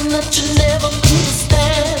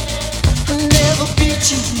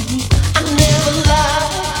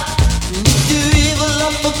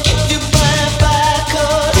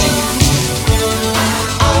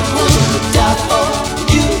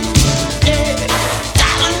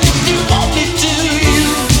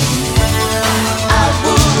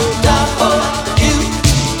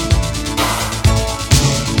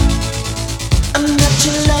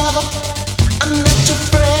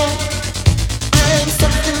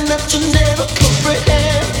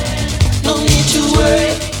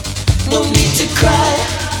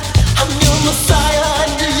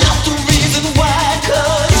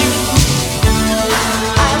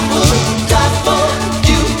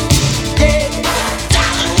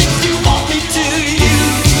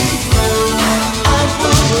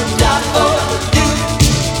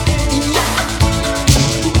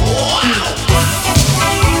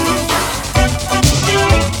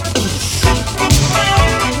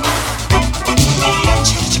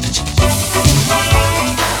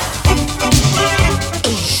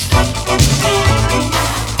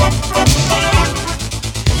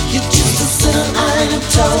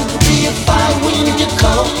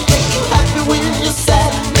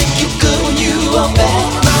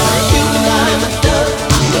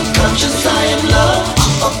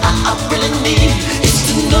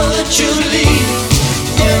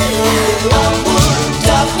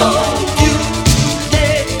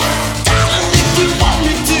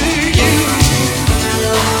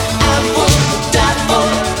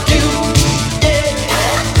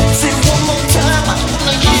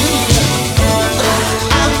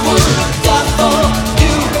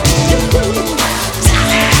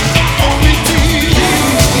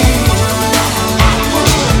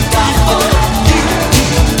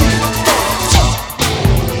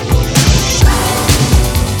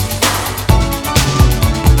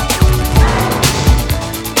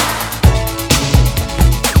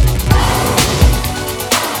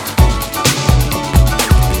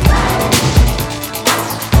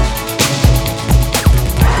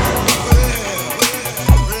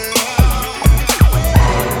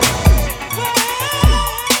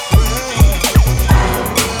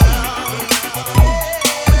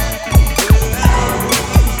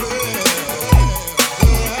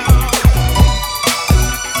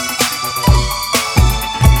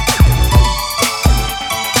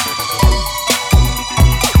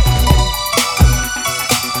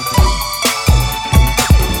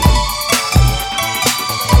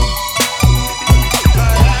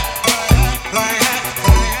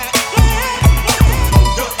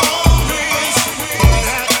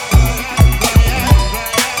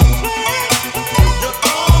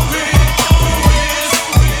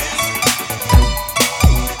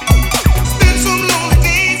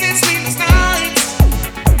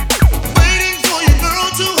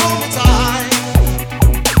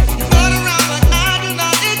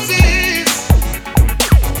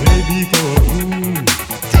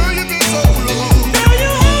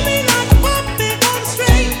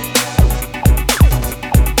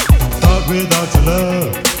 without your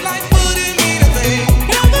love. Life wouldn't mean a thing.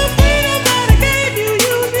 Now the freedom that I gave you,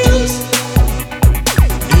 you abuse.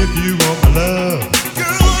 If you want my love,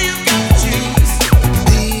 Girl, you got to choose.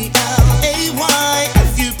 B-L-A-Y,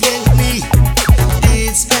 if you play with me,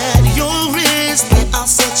 it's at your risk that I'll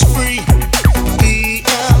set you free.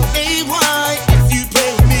 B-L-A-Y, if you play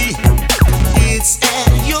with me, it's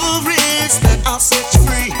at your risk that I'll set you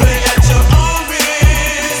free. Play at your own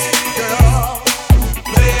risk, girl.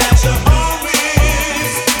 Play at your own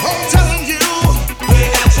risk. I'm telling you, play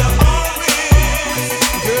at your own risk,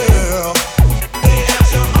 girl. Play at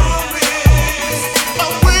your own risk. I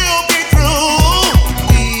will be through.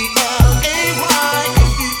 B-L-A-Y,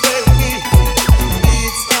 if you play with me,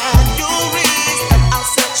 it's at your risk that I'll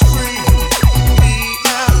set you free.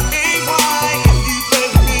 B-L-A-Y, if you play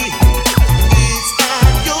with me, it's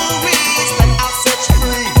at your risk that I'll set you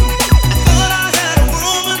free. I thought I had a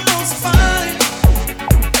woman so fine,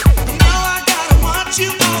 now I gotta watch you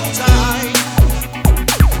all the time.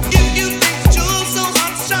 If you think that you're so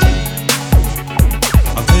hot to shine,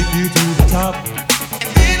 I'll take you to the top.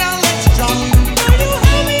 and then I'll let you drop. Girl, you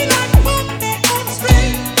hold me like a puppet on a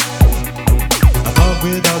string. I thought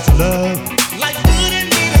without your love, Like wouldn't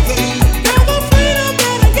mean a thing. Now the freedom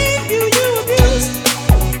that I gave you, you abused.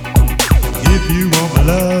 if you want my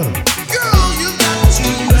love, Girl, you got to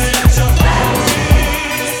choose. Play at your own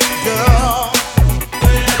risk, girl.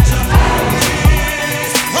 Play at your own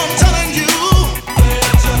risk. I'm telling you. Play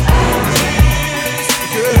at your own risk,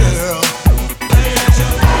 girl. Play at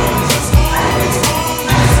your own risk.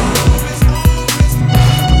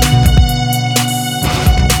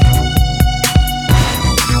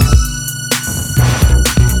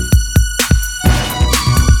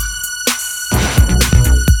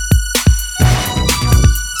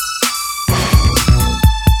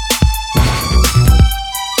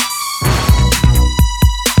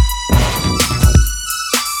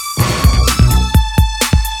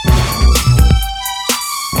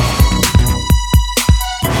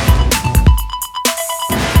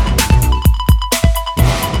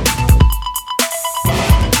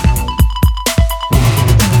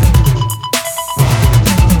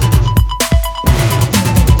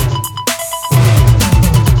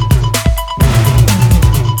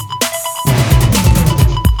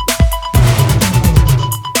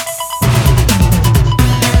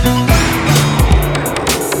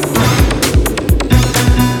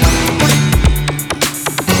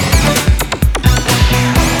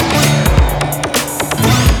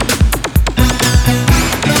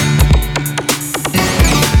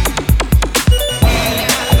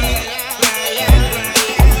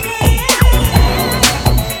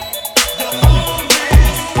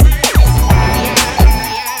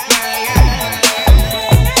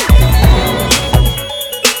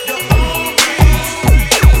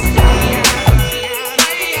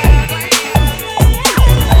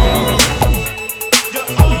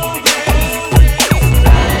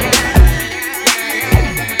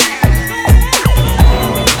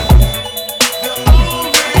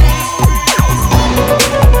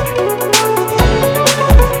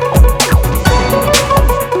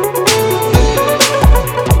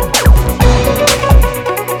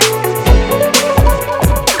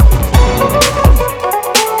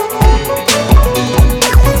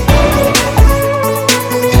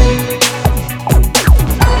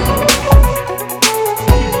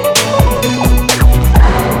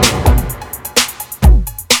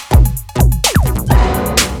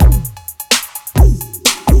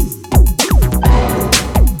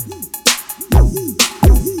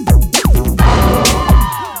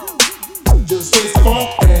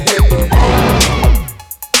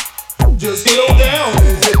 Just get on down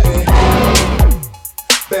and hit me.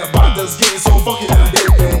 That body's getting so funky now, hit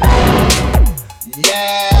me.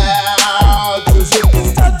 Yeah, just hit me.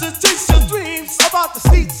 Start to chase your dreams about the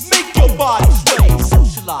seats. Make your body sway,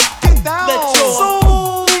 socialize. Get down, let your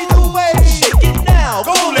soul lead the way. Shake it now,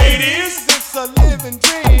 go ladies. It's a living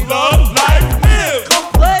dream. Love, life, live.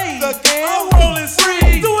 Come play the game. Our world is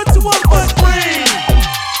free. Do what you want, but free.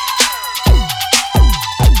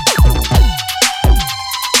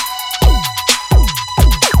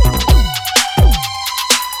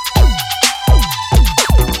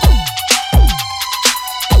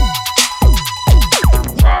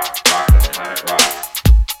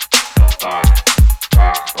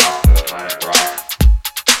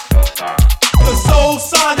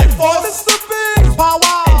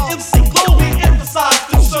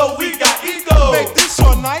 Make this show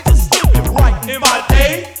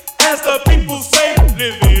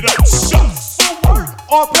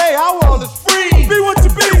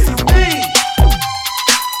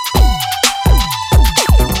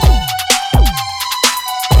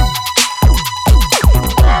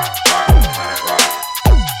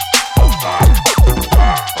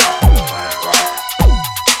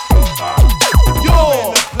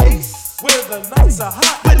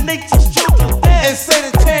with nature's children dance and set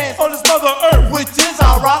a chance on this mother earth, which is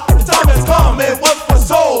our rock. The time has come and what's for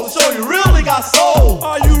soul, show you really got soul.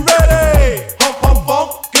 Are you ready? Hump, hump,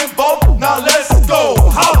 bump, get bump, now let's go.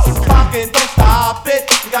 House is rockin', don't stop it.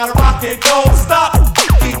 You gotta rock it, don't stop.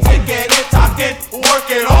 Keep ticking and talking,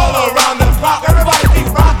 working all around the clock. Everybody keep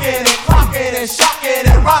rocking and clocking and shocking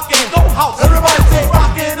and rocking. Go house, everybody say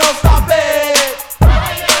rockin', don't stop it.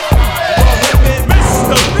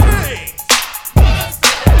 Mr. Big.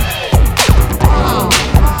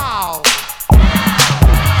 Wow.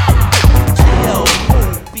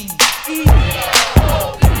 G-L-O-B-E.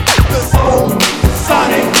 The Soul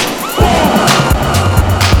Sonic.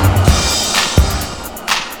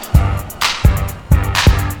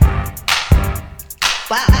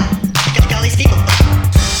 Wow, look at all these people.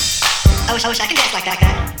 I wish I could dance like that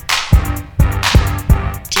guy.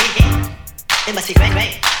 Gee, it must be great,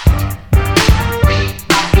 great.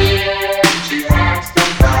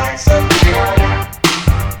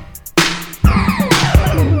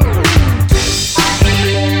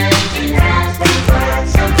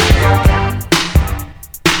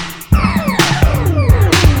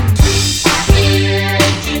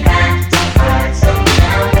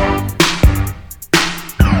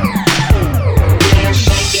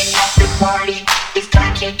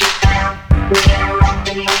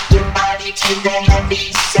 To the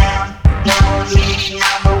heavy sound, no leaning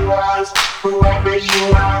on the walls. Whoever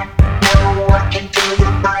you are, no walking through the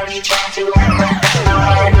party, trying to act like a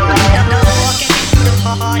star. No walking through the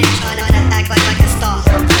party, trying to act like a star.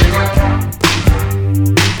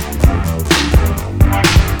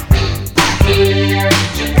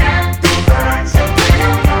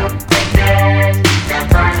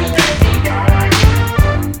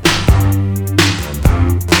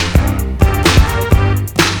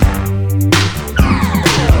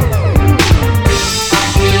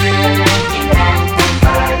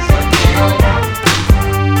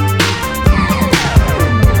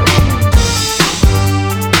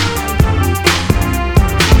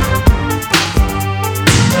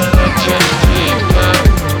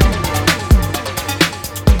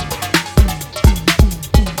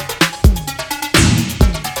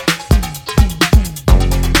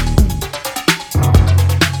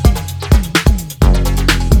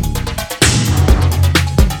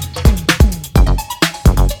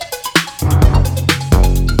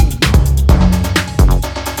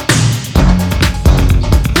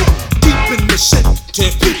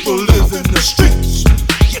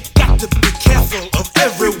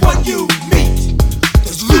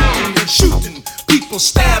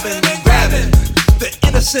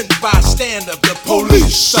 Bystander, the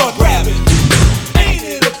police are grabbing. Ain't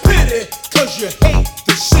it a pity, cause you hate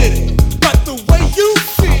the city, but the way you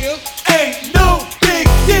feel ain't no big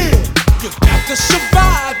deal. You got to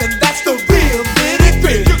survive, and that's the real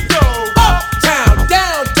nitty-gritty. You go uptown,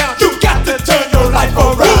 downtown, you got to turn your life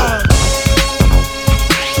around.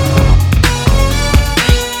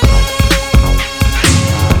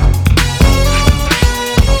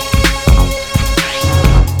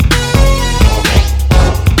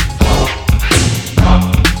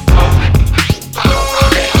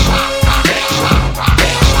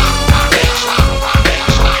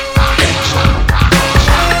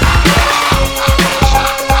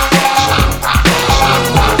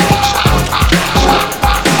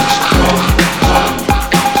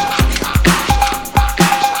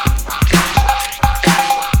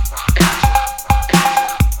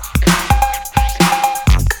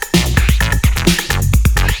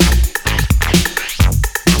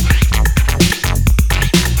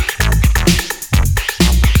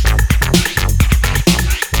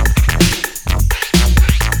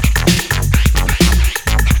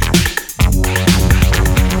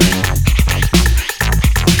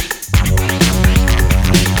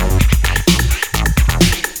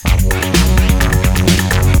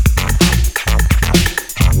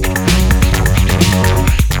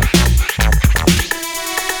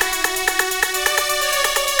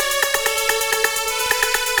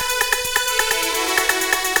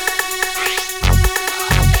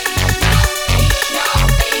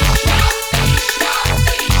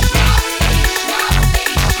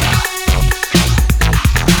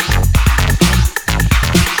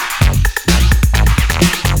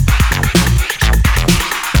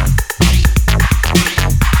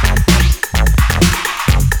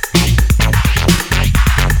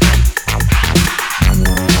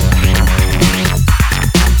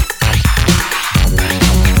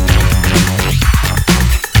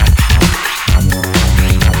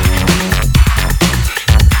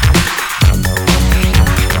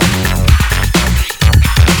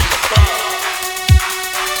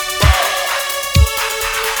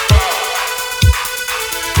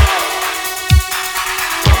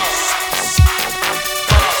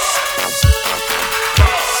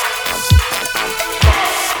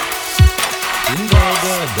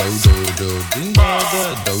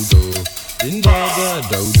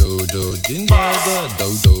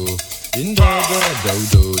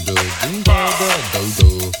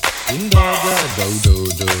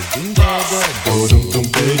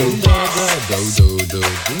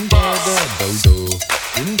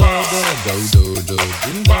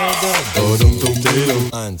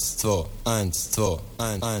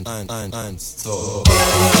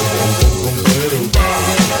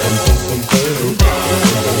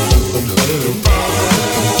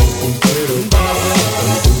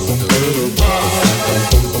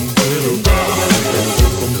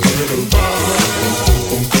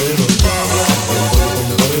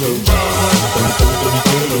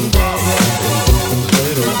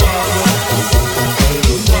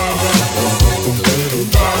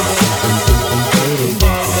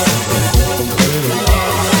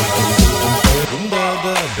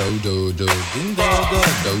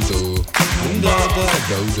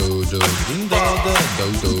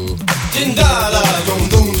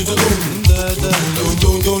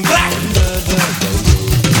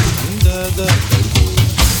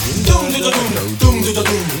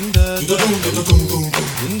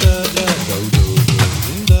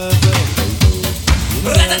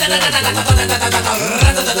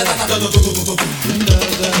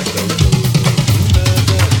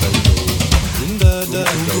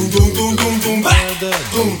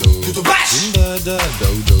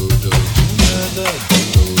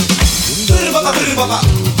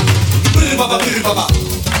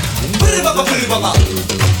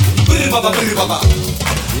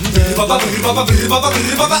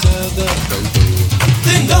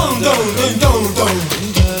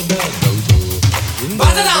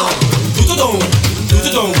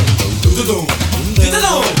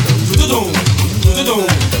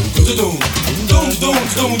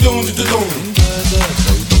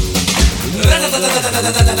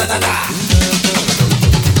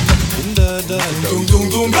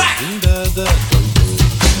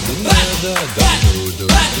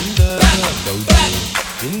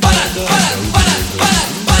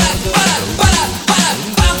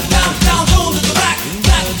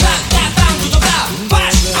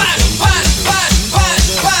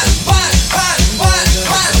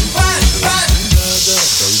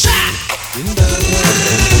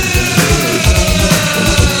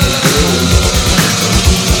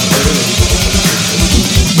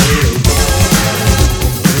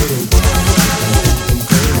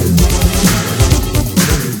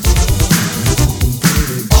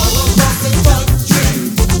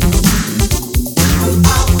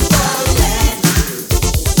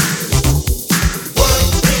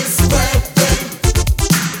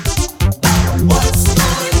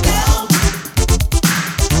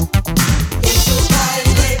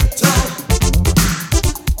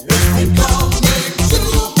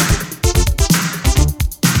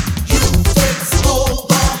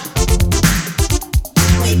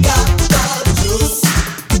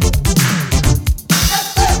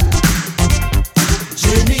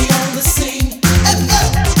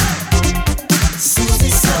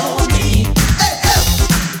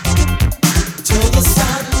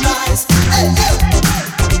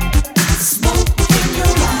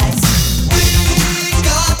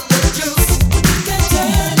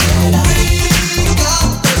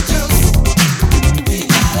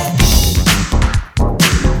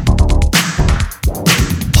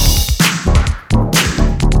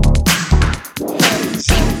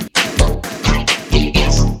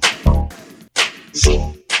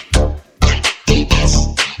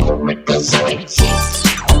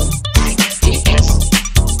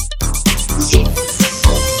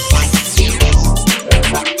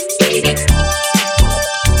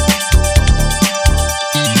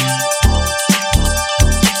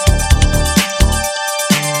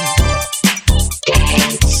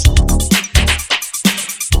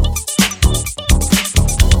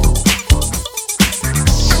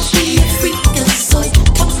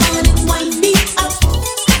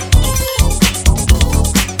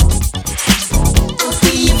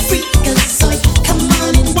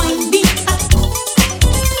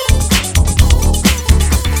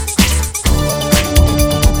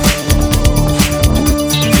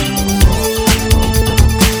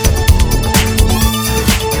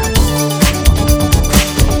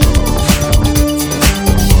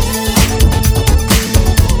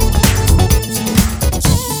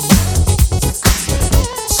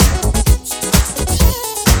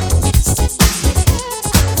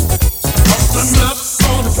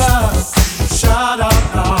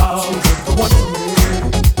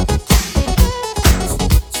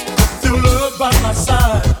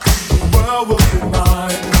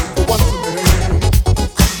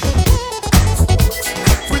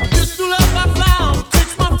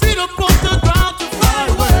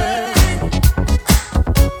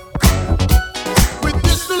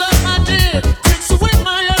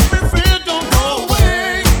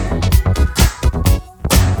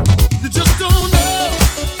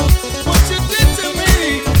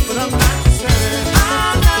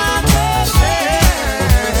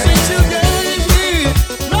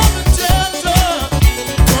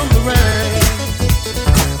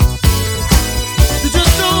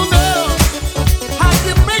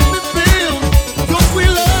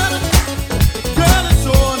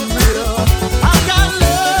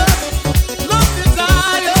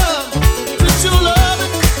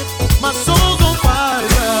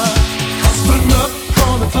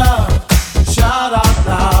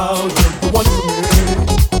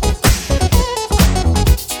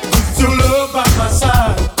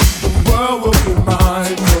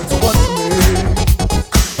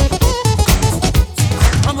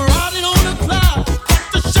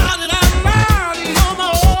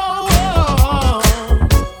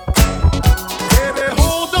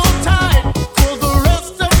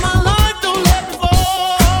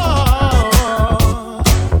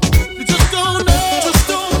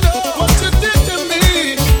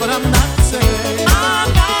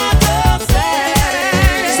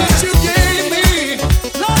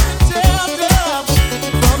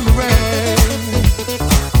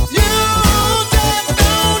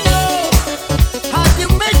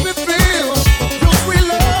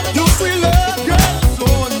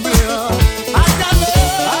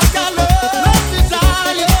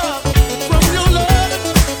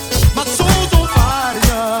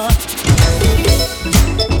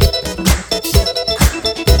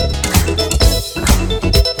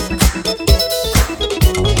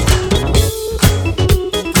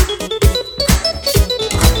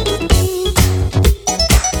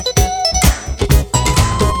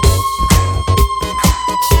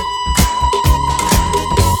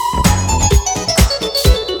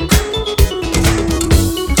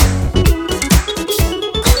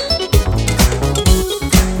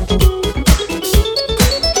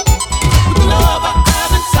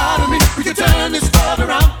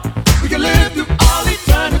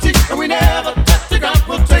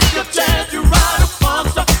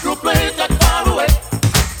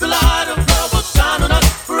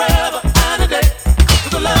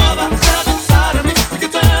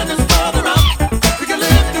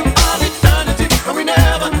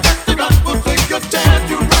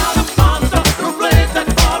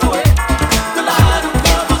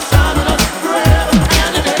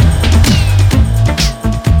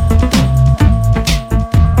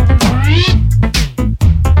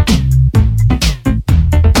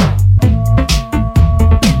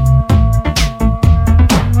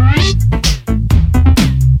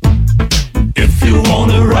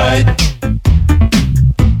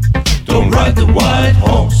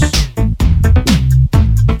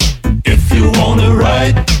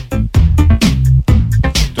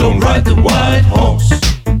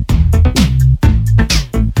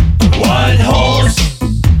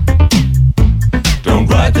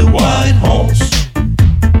 the white horse.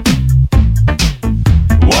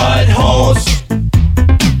 White horse.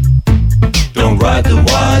 Don't ride the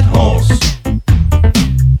white horse.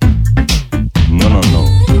 No, no, no.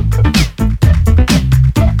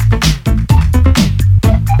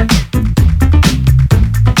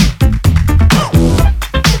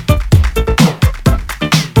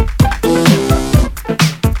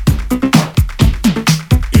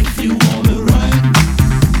 If you wanna ride,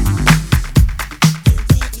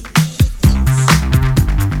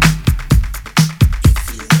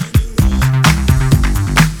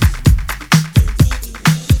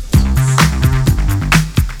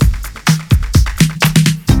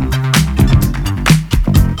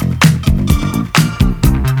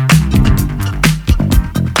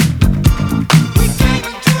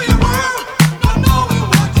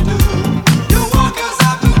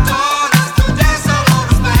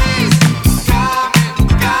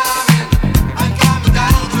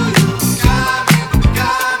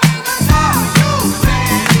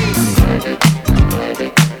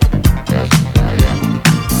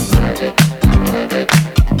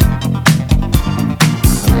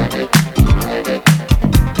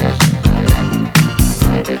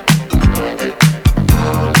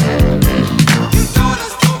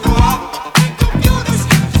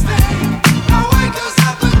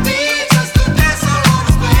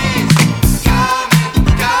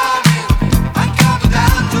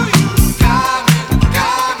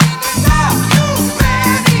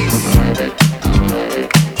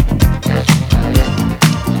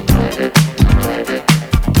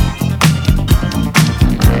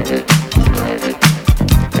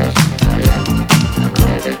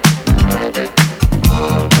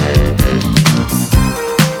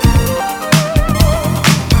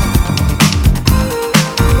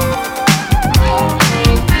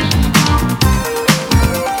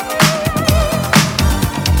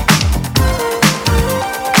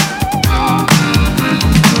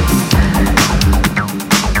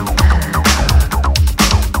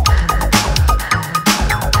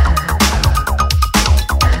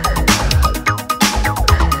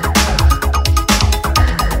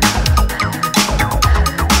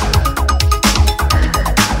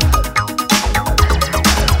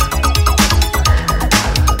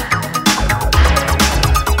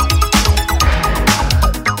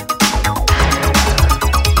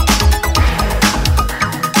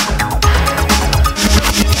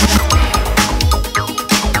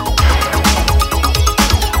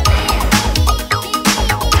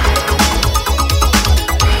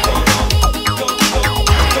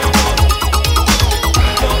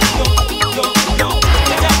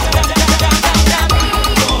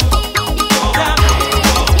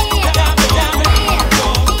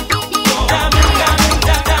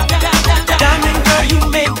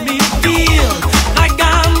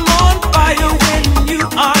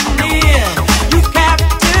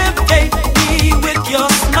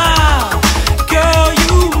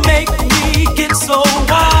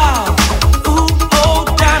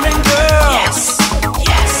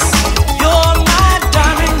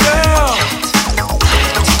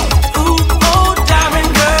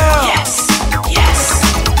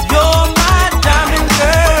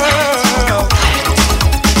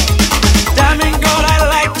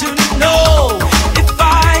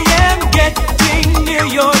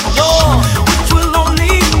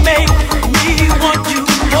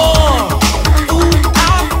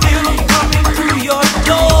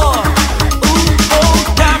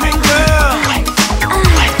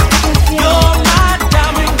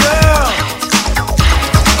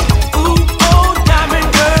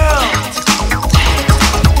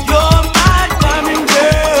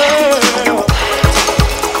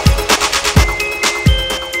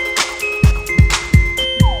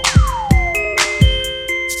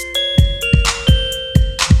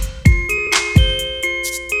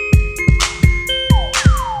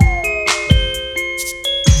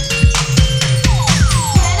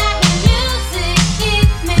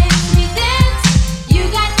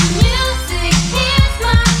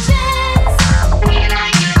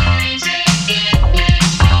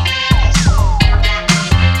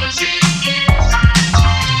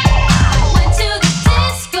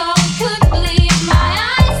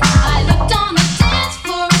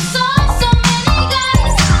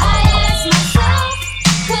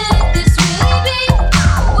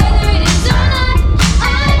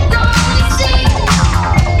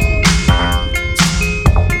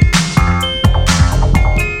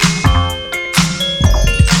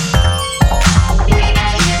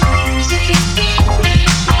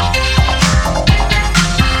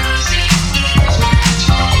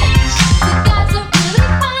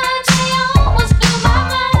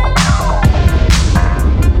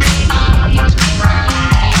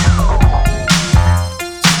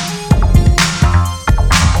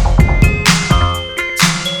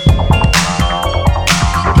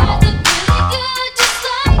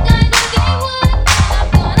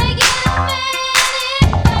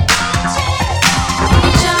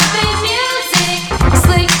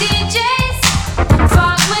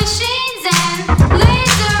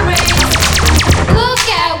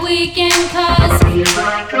 weekend, cause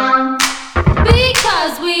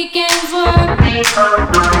because weekends were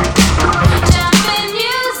jumping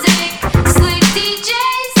music, slick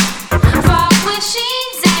DJs, fog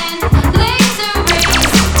machines and laser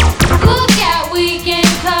rays. Look out weekend,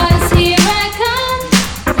 cause here I come,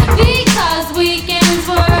 because weekends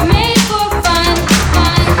were made for fun.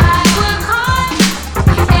 I work hard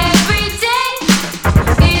every day,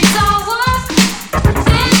 it's all work,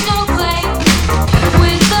 there's no play.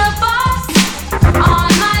 With the boss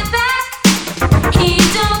on my back, he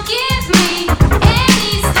don't give me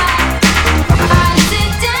any slack. I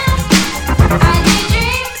sit down, I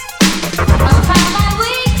daydream of how my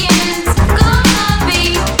weekend's gonna be.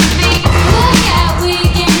 Look at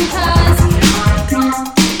weekend, cause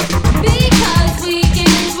because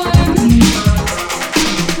weekends were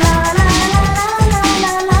la la la la la la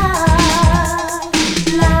la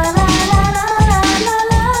la la la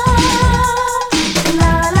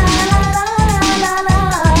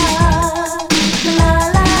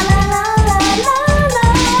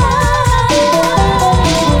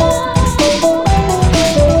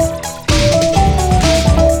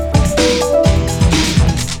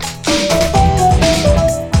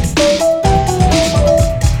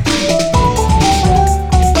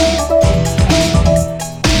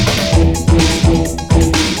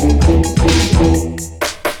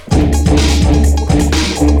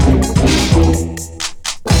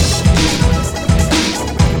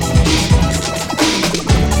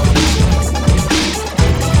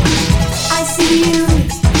I see you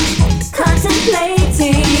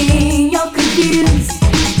contemplating, you're confused,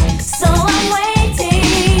 so I'm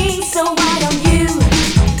waiting. So why don't you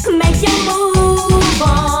make your move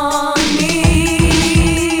on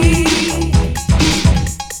me?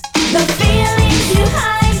 The feelings you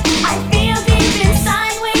hide, I feel deep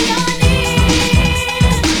inside when you're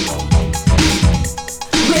near.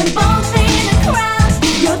 We're both in a crowd,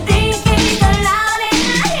 you're thinking aloud and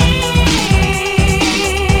I hear.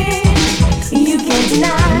 You can't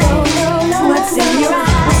deny what's in your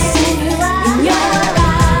eyes, in your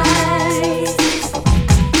eyes.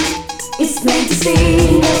 It's plain to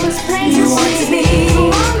see, you want to be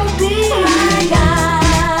my guy.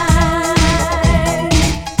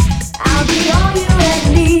 I'll be all you ever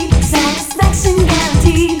need, satisfaction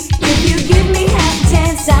guaranteed. If you give me half a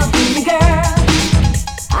chance, I'll be the girl.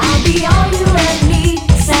 I'll be all you ever need,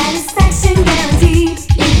 satisfaction guaranteed.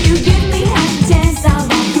 If you give me half a chance, I'll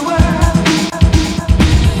rock the world.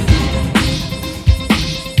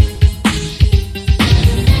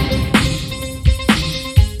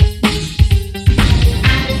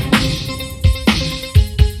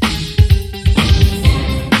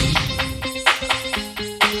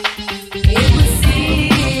 It was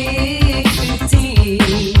 6:15,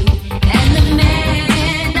 and the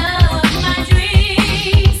man of my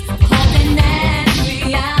dreams called and asked me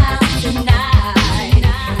out tonight,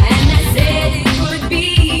 and I said it would be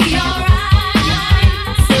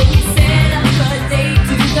alright. So we set up a date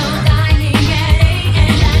to go dining at 8,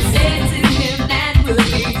 and I said to him that would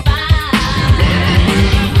be fine.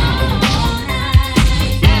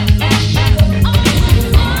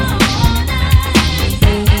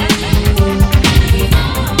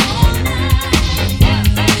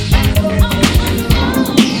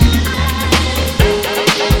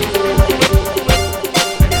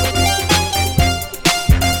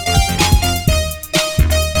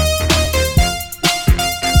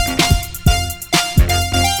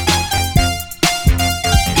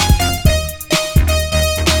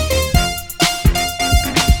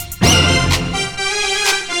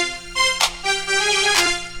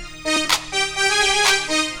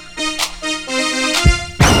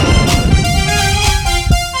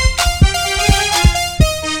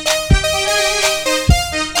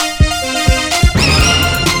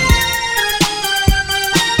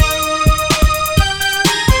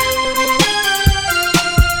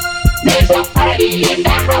 There's a party in the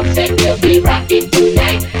house and we'll be rocking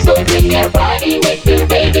tonight. So bring your body with you,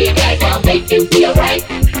 baby, and I'll make you feel right.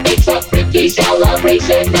 It's a freaky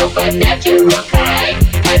celebration of a natural kind,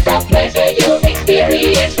 and the pleasure you'll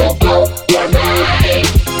experience will blow your mind.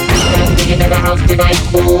 Freestyle in the house tonight,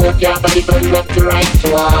 move your body from left to right.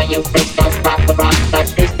 To all you freestyle stop the rock,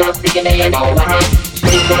 that's freestyle speaking in all the house.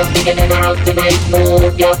 Freestyle speaking in the house tonight,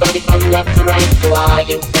 move your body from left to right. To all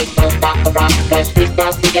you freestyle stop the rock, that's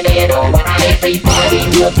freestyle speaking in all the house. Everybody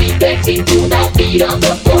will be dancing to the beat on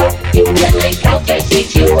the floor. You will encounter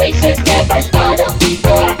situations never thought of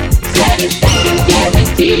before. Satisfaction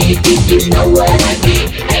guaranteed, if you know what I mean.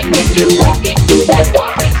 And when you walk into the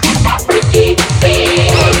door, it's a freaky thing.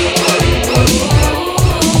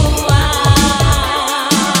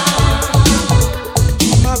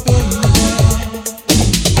 My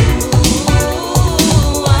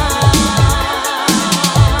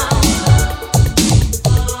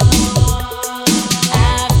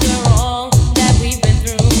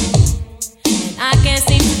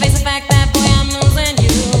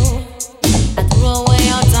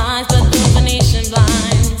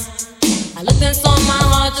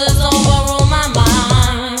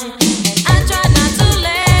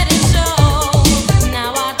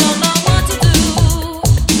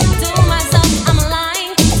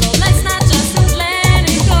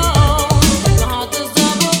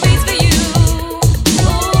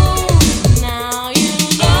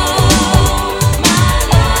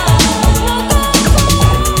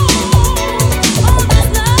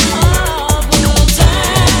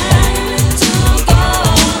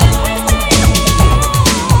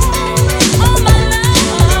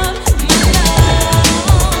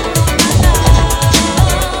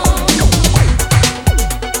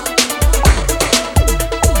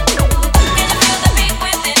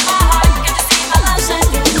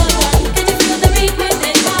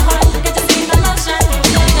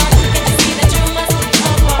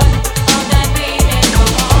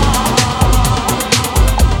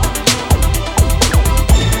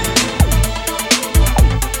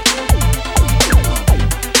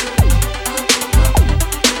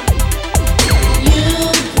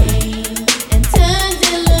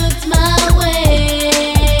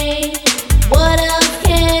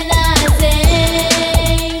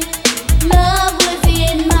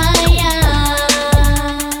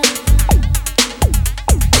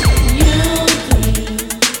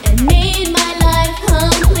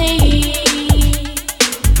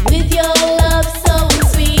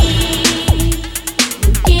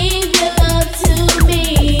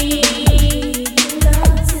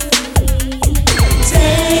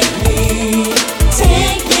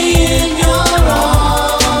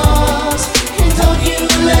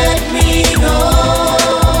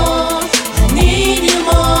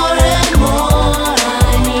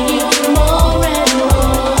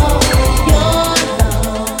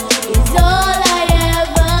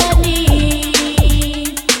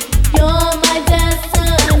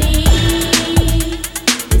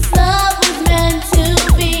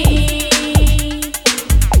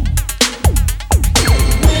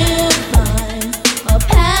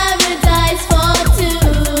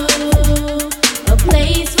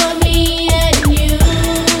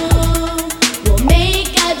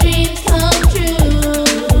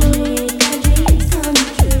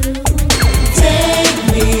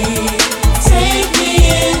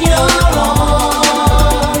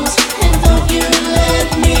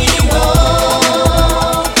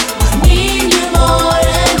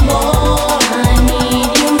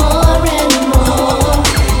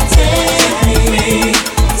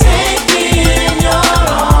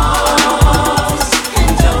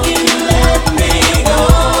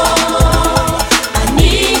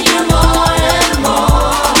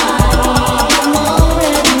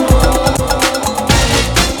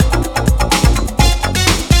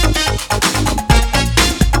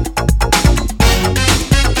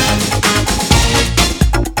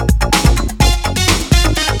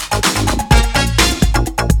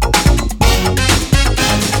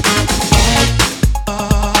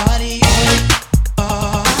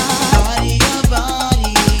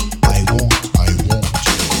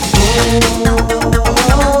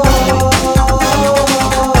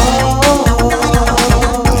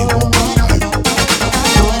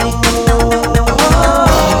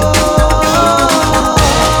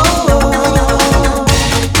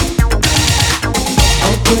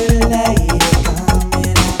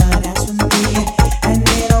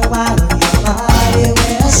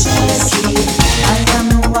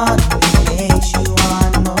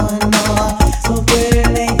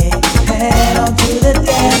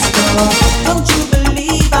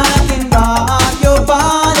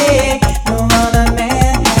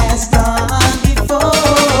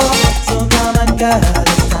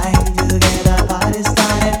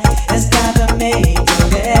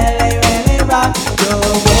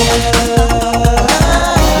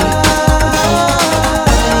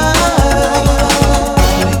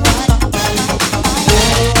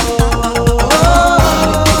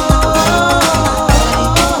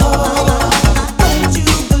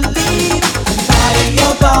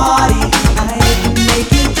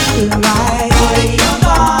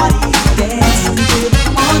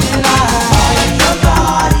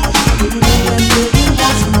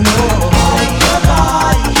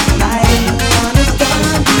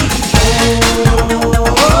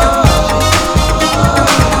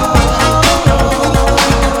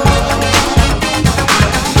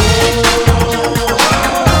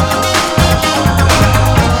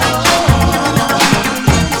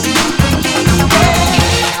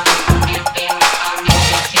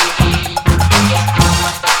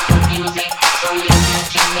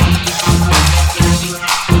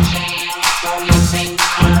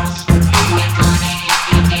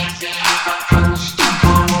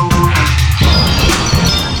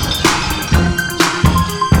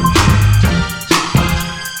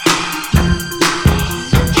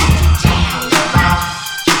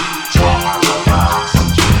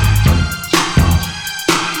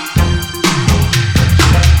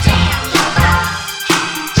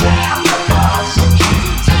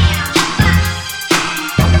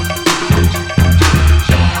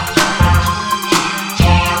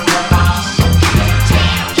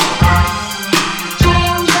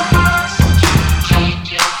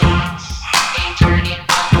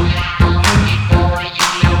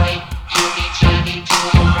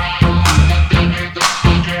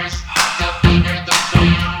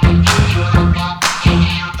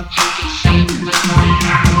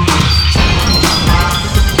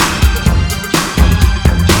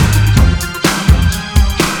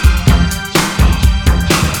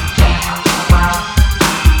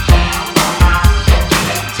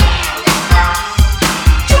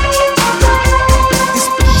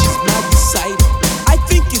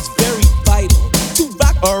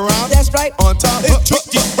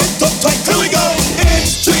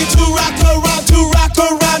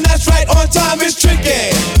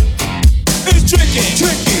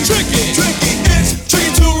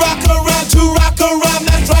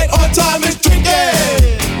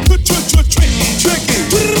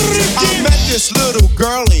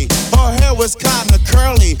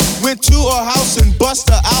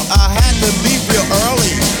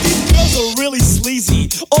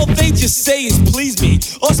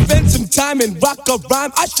And rock a rhyme,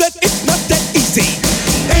 I said it's not that easy.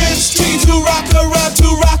 It's tricky to rock around,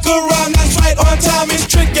 that's right, on time is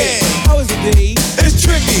tricky. How is it, D? It's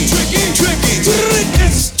tricky.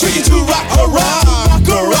 It's tricky to rock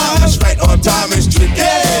around, that's right, on time is tricky.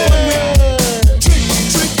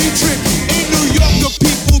 Tricky. In New York, the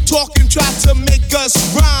people talking try to make us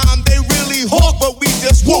rhyme. They really hawk, but we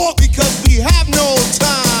just walk because we have no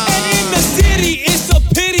time. And in the city, it's a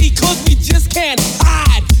pity, cause we just can't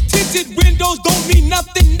hide. Tinted windows don't mean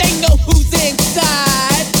nothing, they know who's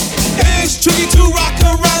inside. It's tricky to rock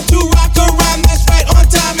around, that's right, on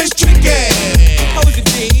time is tricky. How is it,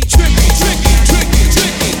 G? Tricky.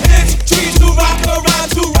 It's tricky to rock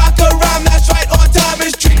around, that's right, on time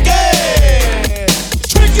is tricky.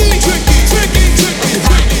 Tricky.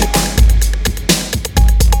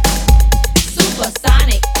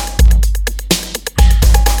 Supersonic.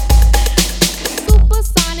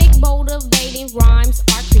 Supersonic motivating rhymes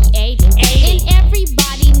are creating. And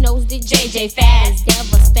everybody knows that JJ Fast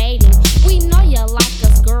devastating. We know you like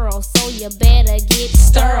us, girl, so you better get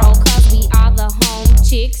sterile. Cause we are the home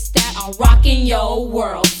chicks that are rocking your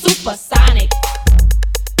world. Supersonic.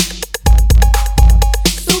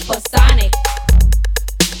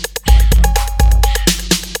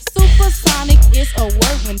 Supersonic is a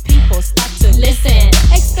word when people start to listen.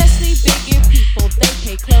 Especially bigger people, they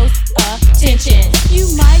pay close attention. You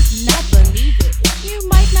might not believe it, you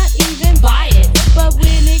might not even buy it, but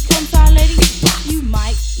when it comes to our ladies, you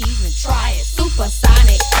might even try it.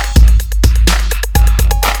 Supersonic.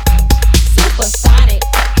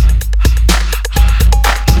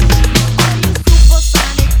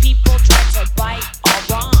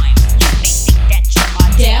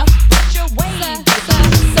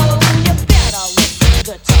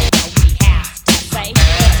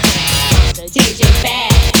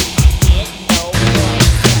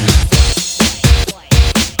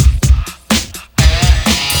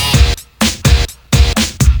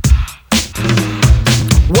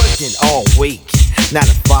 9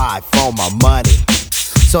 to 5 for my money.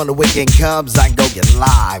 So when the weekend comes, I go get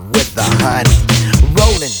live with the honey.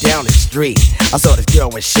 Rolling down the street, I saw this girl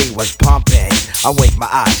when she was pumping. I winked my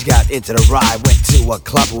eyes, got into the ride, went to a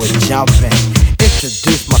club and was jumping.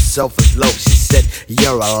 Introduced myself as low, she said,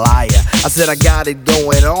 you're a liar. I said, I got it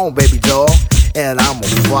going on, baby doll, and I'm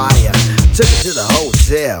on fire. Took her to the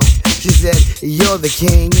hotel, she said, you're the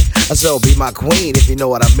king, so be my queen if you know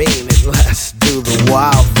what I mean, and let's do the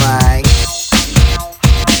wild thing.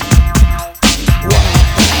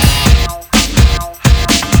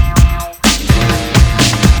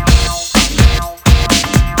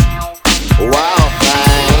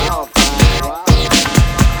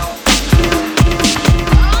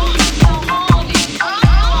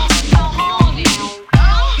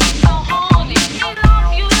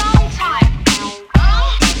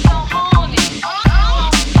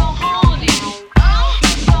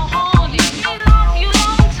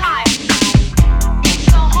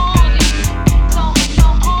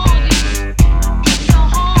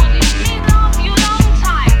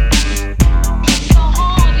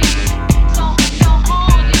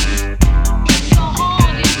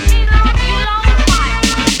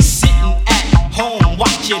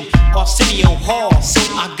 Arsenio Hall, so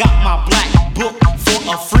I got my black book for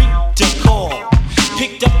a freak to call.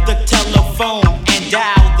 Picked up the telephone and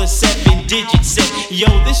dialed the 7 digits. Said, yo,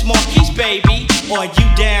 this Marquise, baby, are you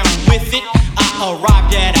down with it? I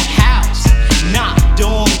arrived at a house, knocked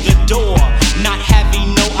on the door, not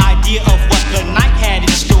having no idea of what the night had in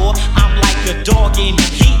store. I'm like a dog in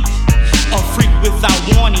heat, a freak without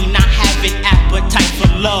warning, not having appetite for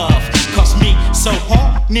love. Cause me so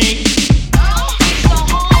horny.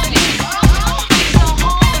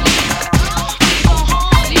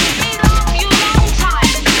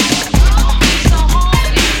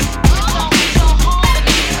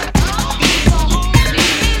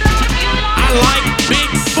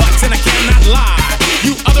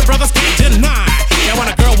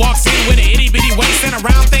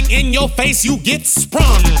 Round thing in your face, you get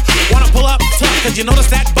sprung. Wanna pull up tough, cause you notice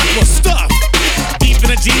that butt was stuffed deep in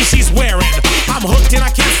the jeans she's wearing. I'm hooked and I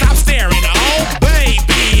can't stop staring. Oh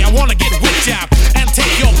baby, I wanna get with ya and take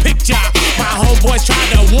your picture. My homeboys tried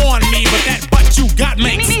to warn me, but that butt you got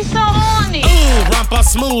makes me so horny. Ooh, rumpa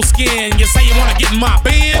smooth skin. You say you wanna get in my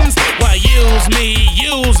bins? Well, use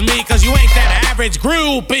me, cause you ain't that average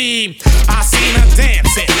groupie. I seen her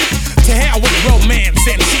dancing, to hell with romance,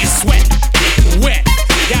 and she's sweating wet,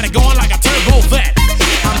 got it going like a turbo vet.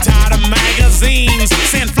 I'm tired of magazines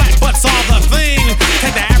saying flat butts all the thing.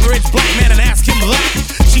 Take the average black man and ask him that.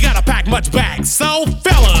 She gotta pack much back. So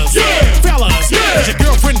fellas, does your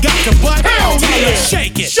girlfriend got your butt? Hell tell her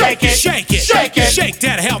shake it, shake it, shake it, shake it, shake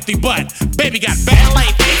that healthy butt. Baby got ballet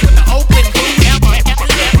feet with the open booty.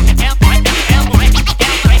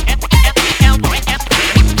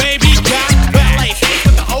 Baby got ballet feet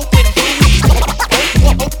with the open booty.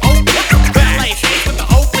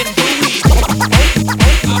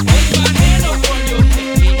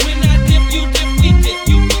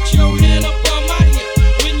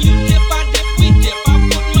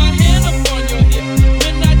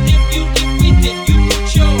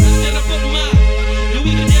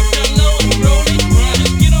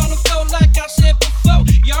 Like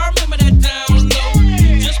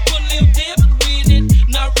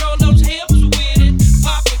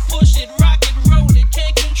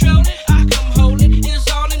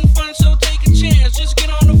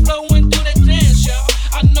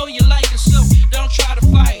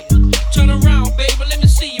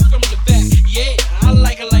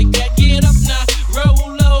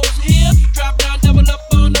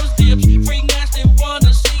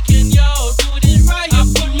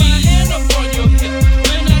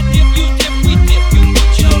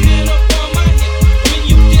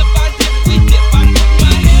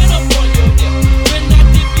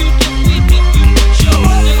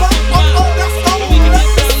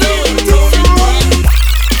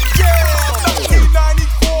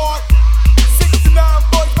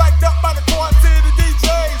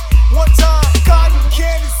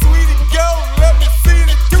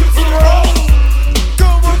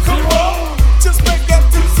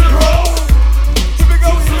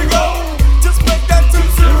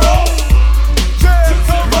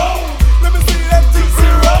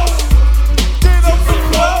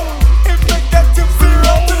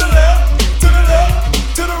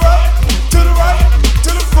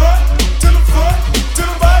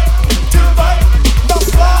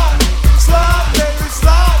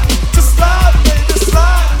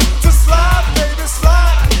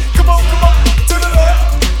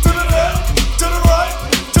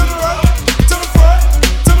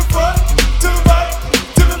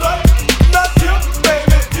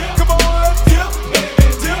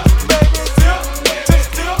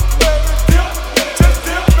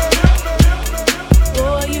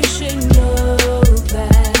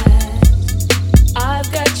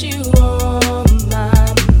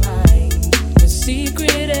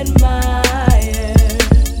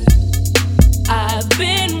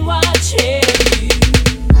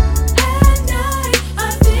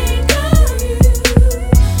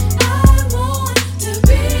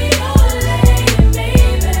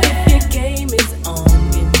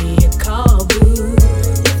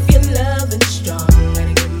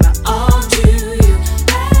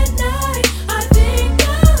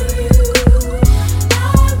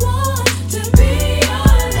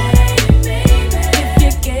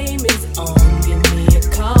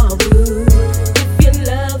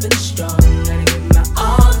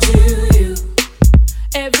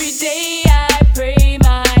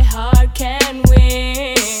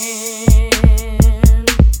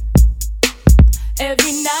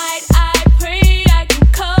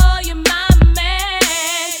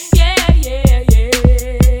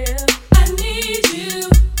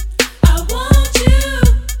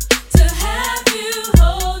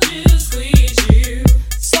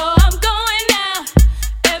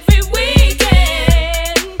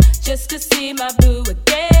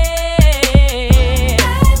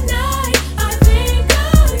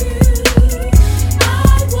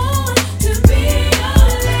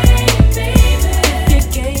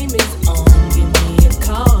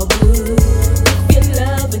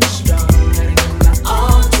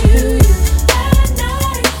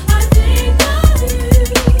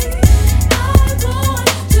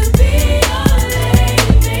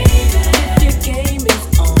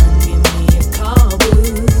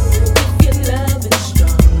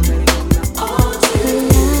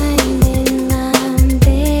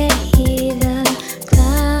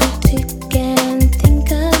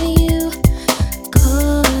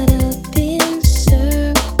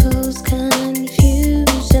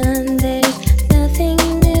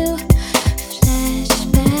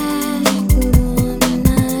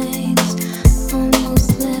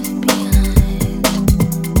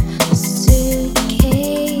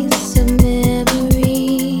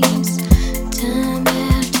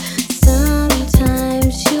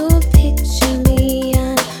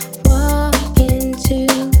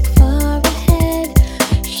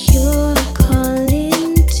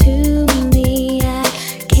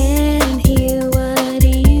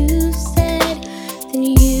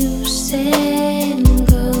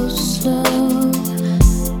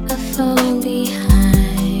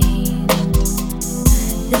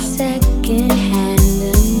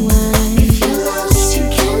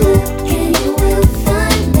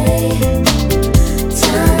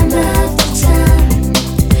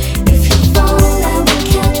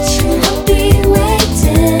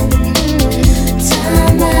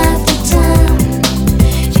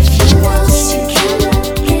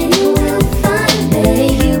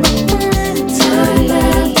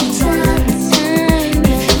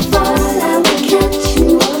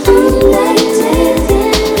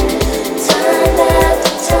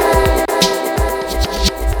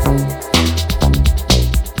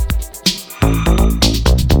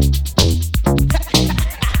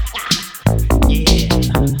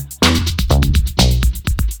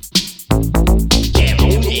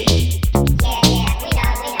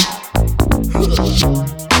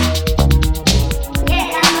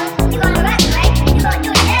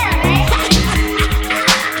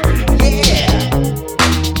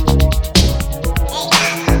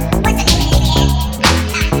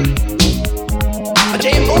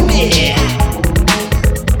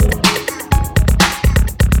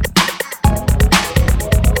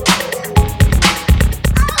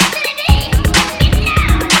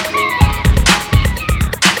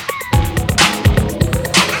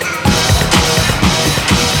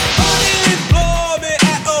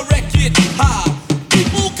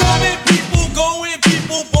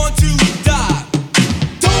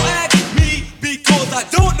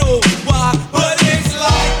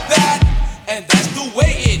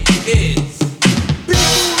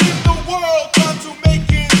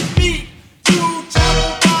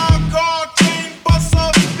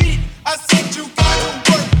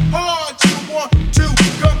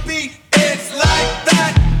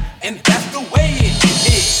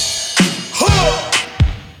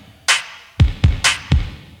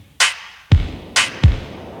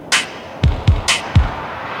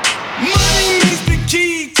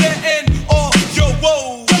key to end all your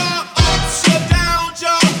woes. Your ups, your downs,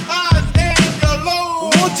 your highs, and your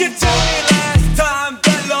lows. Won't you tell me last time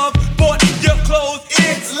that love bought your clothes?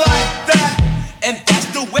 It's like that, and that's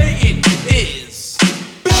the way it is.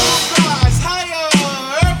 Bills rise higher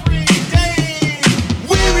every day.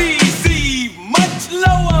 We receive much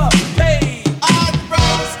lower pay. I'd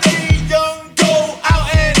rather stay young, go out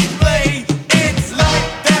and play. It's like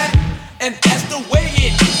that, and that's the way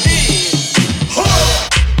it is. Huh.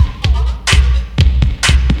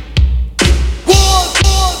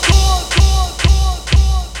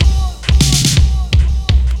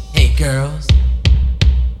 Hey girls,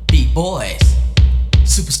 beat boys,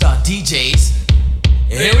 superstar DJs.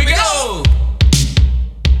 Here we go.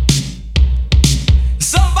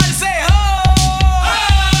 Somebody say ho!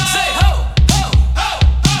 Say ho, ho, ho.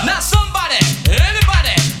 Now somebody,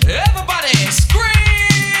 anybody, everybody scream!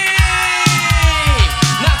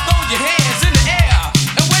 Now throw your hands in the air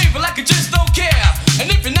and wave it like you just don't care. And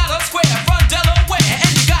if you're not a square from Delaware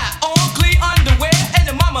and you got on clean underwear and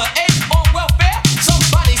your mama ain't on welfare,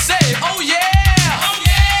 somebody say, oh yeah! Oh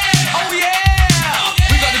yeah! Oh yeah!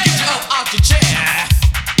 We're gonna get you up out your chair.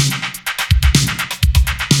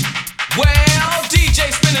 Well,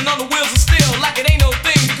 DJ spinning on the wheels of steel like it ain't no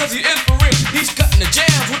thing because he is for real. He's cutting the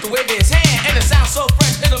jams with the wave of his hand, and it sounds so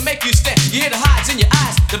fresh it'll make you stand. You hear the highs in your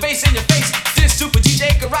eyes, the bass in your face. This super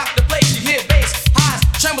DJ can rock the place. You hear bass, highs,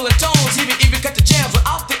 trembling tones, even cut the jams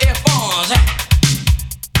without the earphones.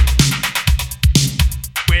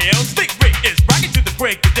 Well, Slick Rick is rocking to the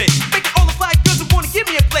break of day. Making all the fly girls who wanna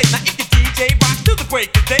give me a play. Now if the DJ rocks to the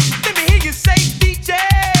break of day, let me hear you say DJ.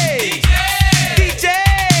 DJ. DJ.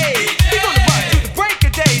 We gonna rock to the break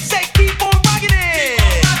of day. Say keep on rocking it.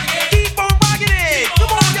 Keep on rocking it.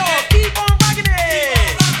 Come on, y'all, keep on rocking it.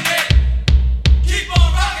 Keep on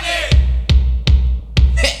rocking it.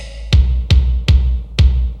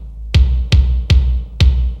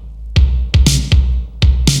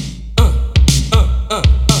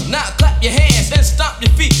 Now clap your hands and stomp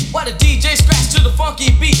your feet while the DJ scratch to the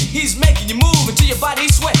funky beat. He's making you move until your body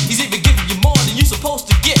sweat. He's even giving you more than you're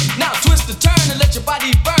supposed to get. Now twist the turn and let your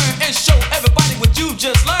body burn and show everybody what you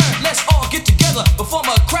just learned. Let's all get together,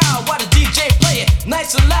 perform a crowd while the DJ play it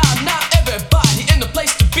nice and loud. Now everybody in the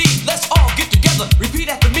place to be. Let's all get together. Repeat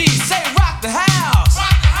after me. Say rock the house.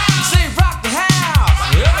 Rock the house. Say rock the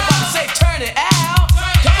house. Everybody say turn it out.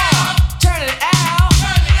 Come on, turn it out.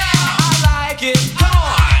 I like it. Come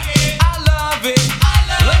on. I love it.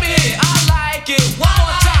 Let me hear it. I like it. One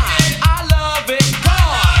more time. I love it. Come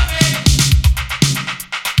on.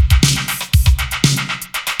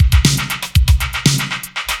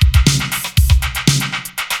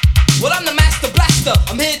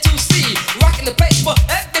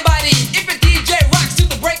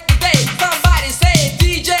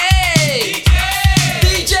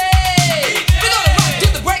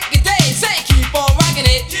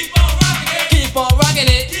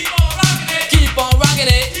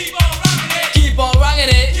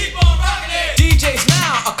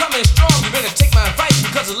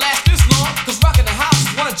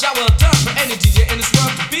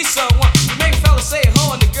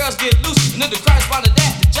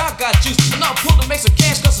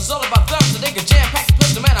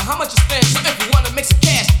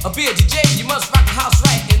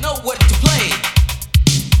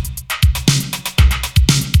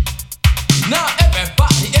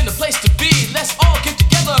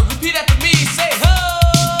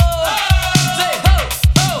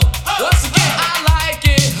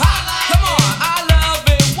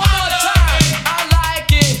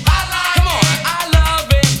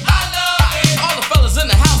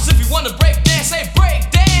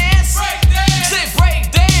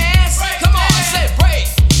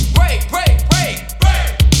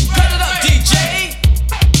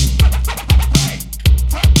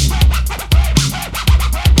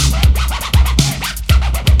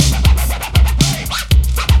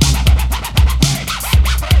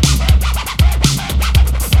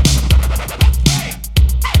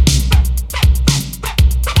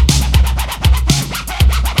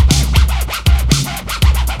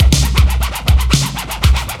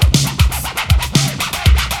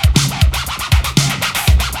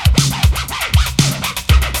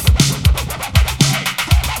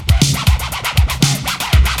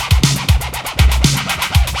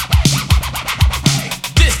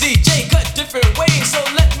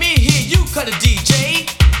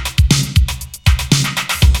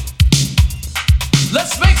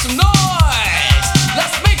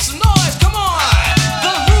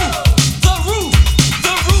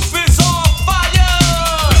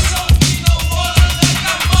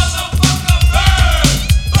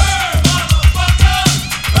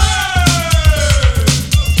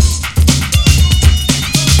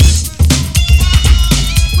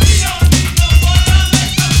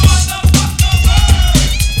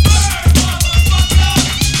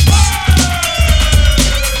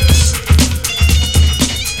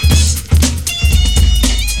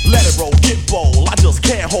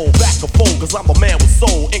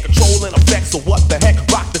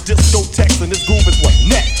 and this groove is what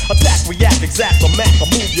next. Attack, react, exact, or mac, or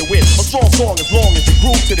move you with a strong song as long as you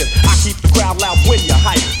groove to this. I keep the crowd loud when you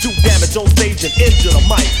hype. Do damage on stage and injure the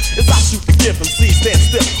mic. As I shoot the gift, MC stand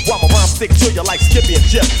stiff while my rhymes stick to you like Skippy and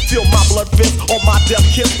Jeff. Feel my blood fist on my death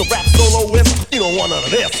kiss. The rap soloist, you don't want none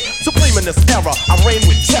of this. Supreme in this era, I reign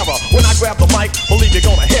with terror. When I grab the mic, believe you're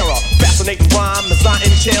gonna hear her. Fascinating rhyme as I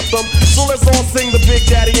enchant them. So let's all sing the Big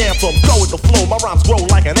Daddy anthem. Go with the flow, my rhymes grow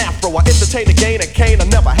like an afro. I entertain the gain and cane, I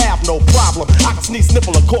never have no problem. I can sneeze,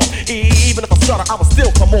 sniffle, and cough. Even if I stutter, I will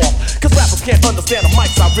still come off. Cause rappers can't understand the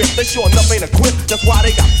mics I rip. They sure enough ain't equipped, that's why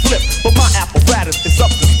they got flipped. But my apparatus is up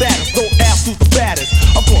to status. Don't ask who's the baddest.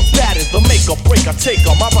 Of course that is the make or break or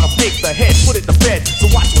taker. My rhymes make the head, put it to bed. So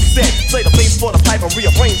watch what's said. Play the bass for the pipe and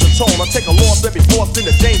rearrange the tone. I take a loss every force in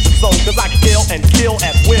the danger zone. Cause I kill and kill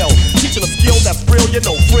at will. Teaching a skill that's real, you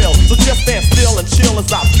know thrill. So just stand still and chill as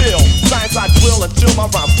I feel. Science I drill until my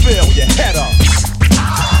rhymes fill your head up.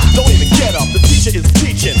 Don't even get up, the teacher is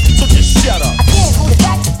teaching, so just shut up.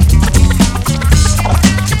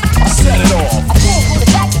 Set it off.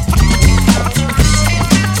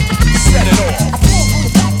 Set it off.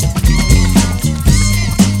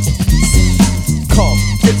 Come,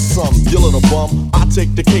 get some, you little bum. I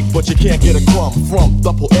take the cake, but you can't get a crumb from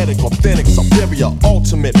the poetic, authentic, superior,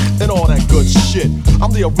 ultimate, and all that good shit.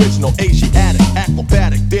 I'm the original Asiatic,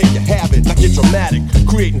 acrobatic. There you have it. Now get dramatic,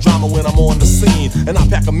 creating drama when I'm on the scene, and I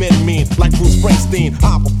pack 'em in mean like Bruce Springsteen.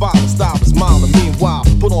 I profile and style is mild, and meanwhile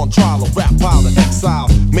put on trial, a rap pile of exile,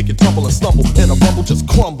 make it tumble and stumble, and a rumble just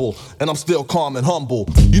crumble. And I'm still calm and humble.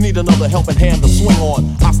 You need another helping hand to swing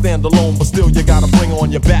on. I stand alone, but still you gotta bring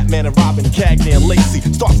on your Batman and Robin, Cagney and Lacey,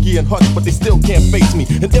 Starsky and Hutch, but they still can't face me.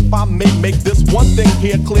 And if I may make this one thing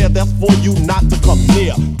here clear, that's for you not to come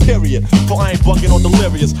near. Period. For I ain't bugging or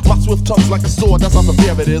delirious. My swift tongue's like a sword, that's how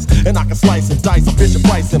severe it is. And I can slice and dice a Bishop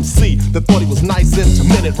Price MC that thought he was nice into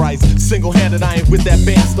minute rice. Single-handed, I ain't with that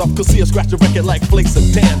band stuff. Cause see, I scratch a record like flakes of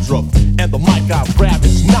dandruff. And the mic I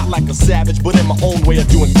ravage, not like a savage, but in my own way of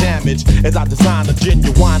doing damage. As I design a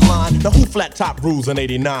genuine line. Now who flat top rules in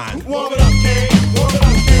 89? Warm it up, King. Warm it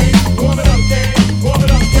up, King. Warm it up, King. Warm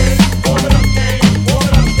it up, King. Warm it up, King. Warm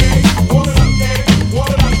it up, King. Warm it up, King. Warm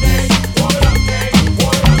it up, King. Warm it up, King. Warm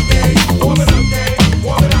it up, King. Warm it up, King.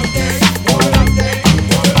 Warm it up, King. Warm it up, King.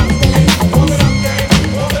 Warm it up, King. Warm it up, King.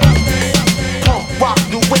 Warm it up, King. Punk rock,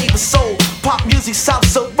 new wave of soul, pop music,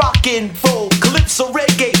 salsa, rock and roll, calypso,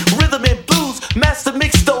 reggae, rhythm and blues. Master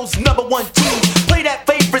mix those #1 tunes. Play that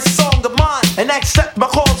favorite song of mine and accept my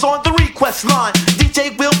calls on the request line.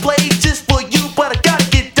 DJ will play just for you, but I gotta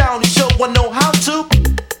get down and show I know how to.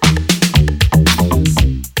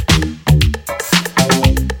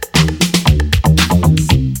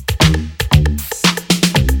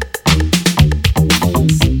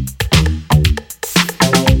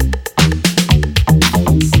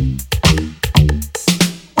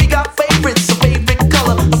 We got favorites, a favorite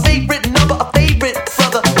color, a favorite number, a favorite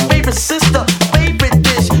brother, a favorite sister, a favorite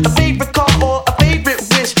dish, a favorite car or a favorite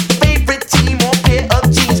wish, a favorite team or pair of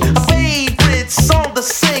jeans, a favorite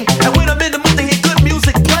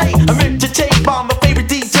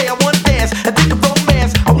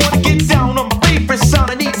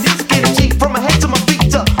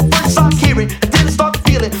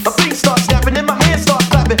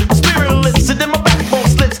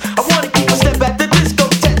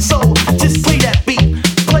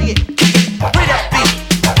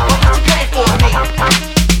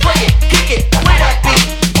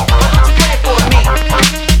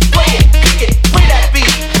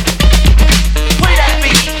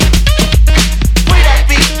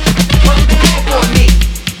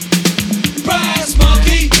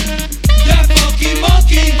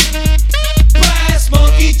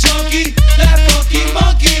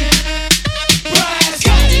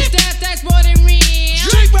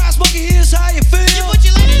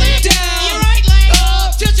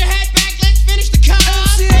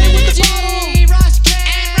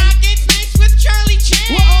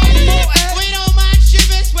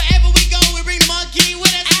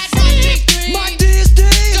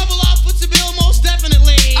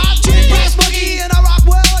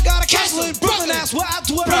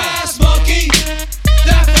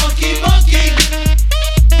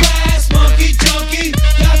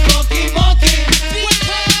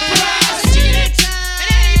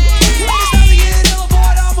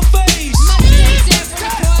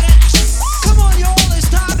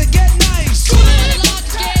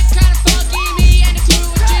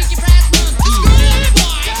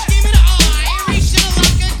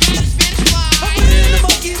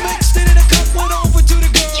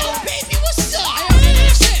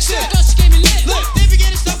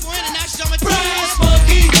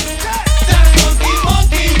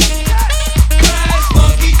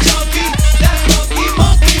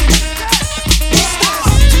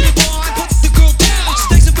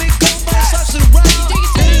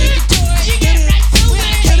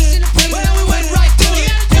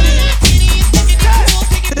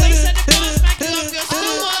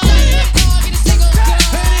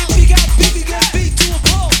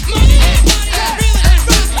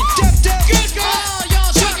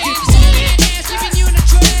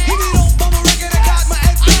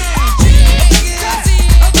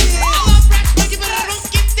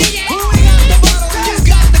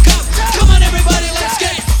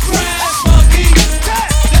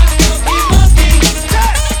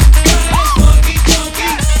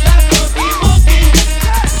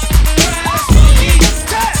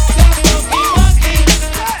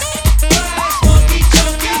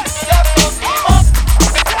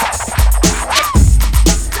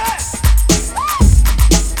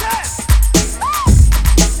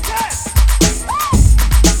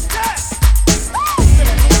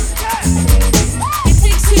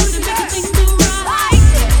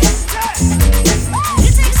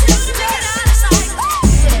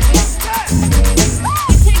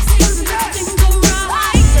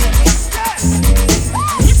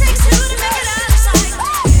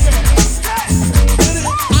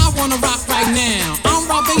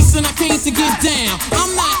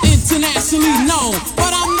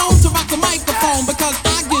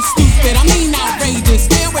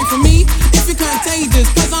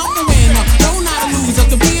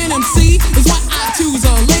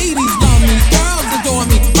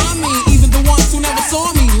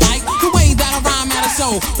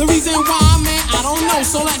go,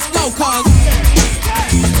 so let's go, cuz.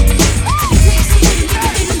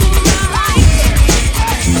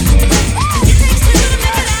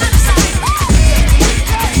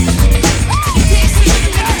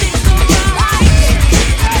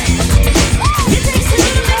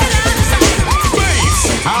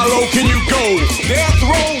 How low can you go? Death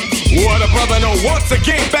row? What a brother know. Once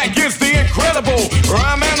again, back is the incredible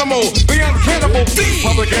rhyme animal, the uncannibal, the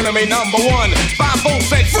public enemy number one. 5 volts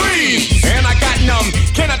said freeze, and I got numb.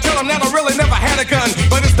 Can I tell them that I really never had a gun?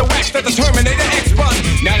 But it's the wax that the Terminator X bun.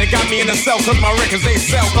 Now they got me in the cell cause my records they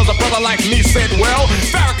sell. Cause a brother like me said, well,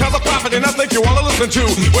 Farrakhan's a prophet and I think you wanna listen to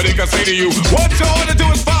what he can say to you. What you ought to do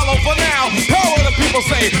is follow for now. How what the people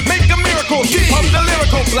say? Make a miracle, keep up the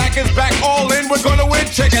lyrical. Black is back, all in, we're gonna win.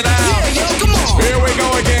 Check it out. Yeah, yo, come on. Here we go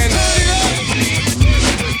again.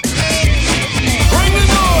 Bring the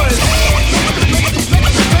noise.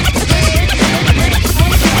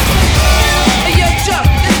 Hey, yo, Chuck,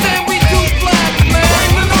 this time we do black, man.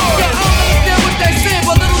 Bring the noise. Yeah, I don't understand what they say,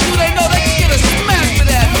 but little do they know they can get a smack for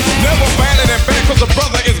that, man. Never banded and bad cause a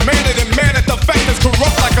brother is maned and mad at the fact is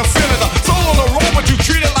corrupt like a senator. Soul on the road, but you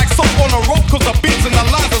treat it like soap on a rope cause the beats and the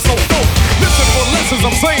lines are so dope. Listen for lessons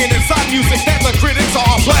I'm saying inside music that the critics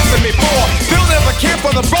are blasting me for. They'll never care for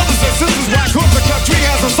the brothers and sisters. Why cause the country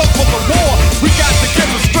has us up for the war. We got to get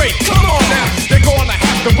them straight. Come on now, they're gonna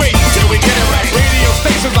have to wait till we get it right. Radio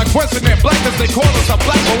stations are questioning their blackness. They call us a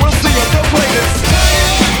black, but we'll see if they'll play this.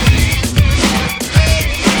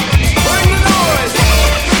 Bring the noise.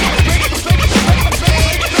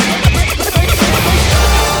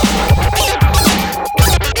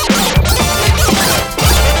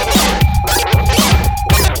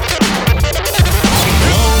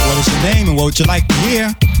 Name and what would you like to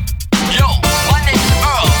hear? Yo, my name's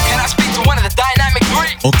Earl. Can I speak to one of the Dynamic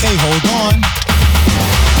 3? Okay, hold on.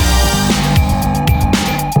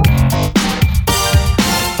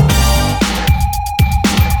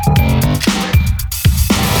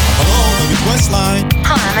 Hello, the request line.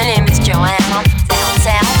 Hi, my name is Joanne. I'm from down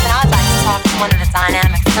south, and I'd like to talk to one of the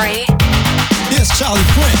Dynamic 3. Yes, Charlie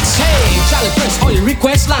Prince. Hey, Charlie Prince, on your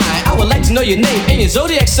request line, I would like to know your name and your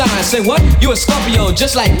zodiac sign. Say what? You a Scorpio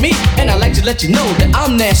just like me, and I'd like to let you know that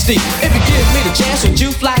I'm nasty. If you give me the chance, would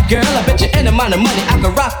you fly, girl? I bet you any amount of money I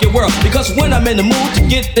can rock your world. Because when I'm in the mood to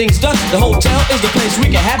get things done, the hotel is the place we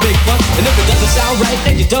can have big fun. And if it doesn't sound right,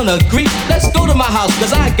 then you don't agree. Let's go to my house,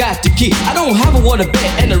 cause I got the key. I don't have a water bed,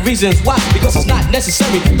 and the reason's why, because it's not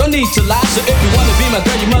necessary. Don't need to lie, so if you wanna be my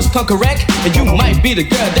girl, you must come correct. And you might be the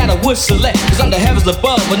girl that I would select, cause I'm the heavens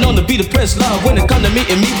above, but known to be the prince love. When it come to me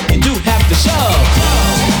and me, you do have to shove.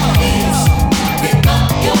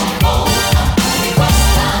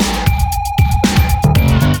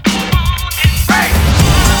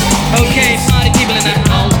 Okay, party people in the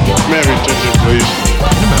house. Mary, attention, please.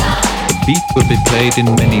 The beat will be played in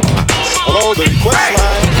many parts. Hello, the request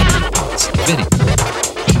line. Very.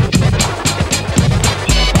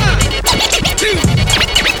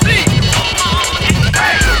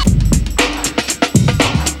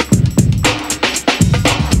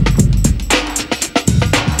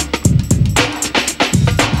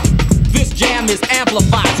 Is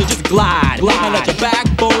amplified, so just glide, and let your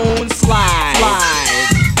backbone slide.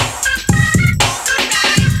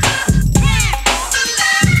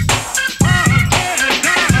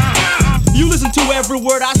 You listen to every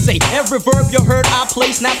word I say, every verb you heard I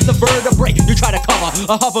play, snaps the vertebrae. You try to cover,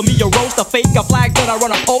 hover me, a roast, a fake, a flag, then I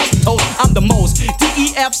run a post, toast. I'm the most.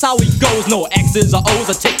 DEF's how it goes, no X's or O's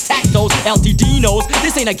or tic-tac-toes. LTD knows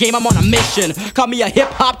this ain't a game, I'm on a mission. Call me a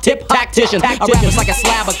hip-hop tip tactician. I rap is like a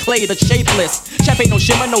slab of clay that's shapeless. Champagne no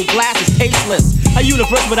shimmer, no glass is tasteless. A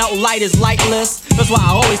universe without light is lightless. That's why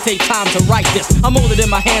I always take time to write this. I'm older than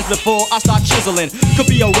my hands before I start chiseling. Could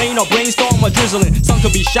be a rain or brainstorm or drizzling. Sun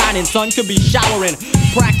could be shining, sun could be showering.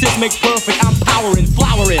 Practice makes perfect, I'm powering,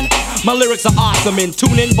 flowering. My lyrics are awesome and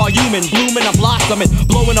tuning, voluming, blooming, I'm blossoming.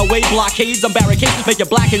 Blowing away blockades and barricades. Make it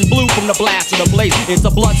black and blue from the blast to the blaze. It's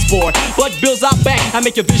a blood sport. Blood builds up back. I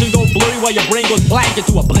make your vision go blurry while your brain goes blank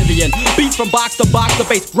into oblivion. Beats from box to box, the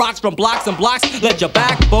bass rocks from blocks and blocks. Let your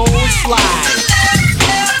backbone slide.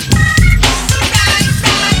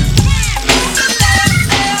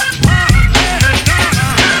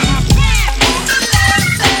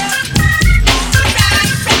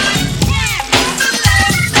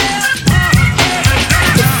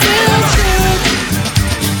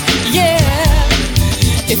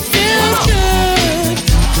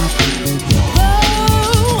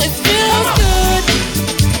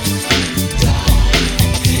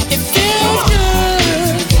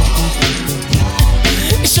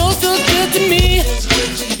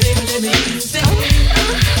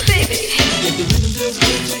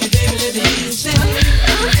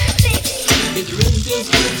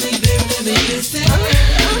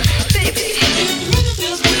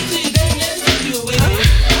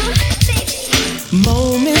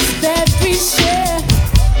 Moments that we share,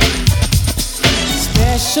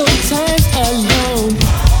 special times alone,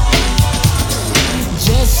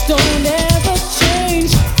 just don't ever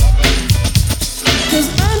change. 'Cause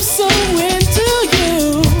I'm so into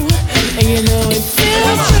you, and you know it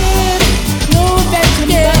feels good. Know that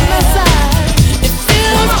you're by my side. It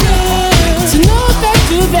feels good to know that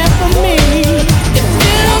you're there for me. It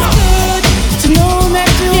feels good to know that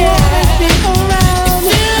you're always be around.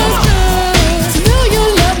 It feels good to know you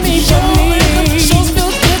love me for me. Sure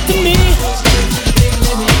feels good to me.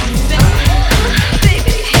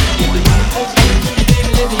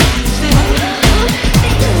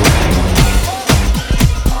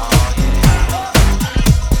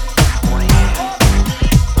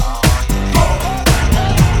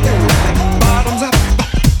 Bottoms up,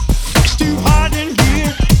 it's too hot in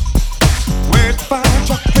here. Where's the fire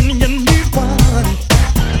truck when you need one?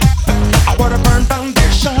 I wanna burn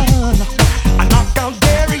foundation, I knock out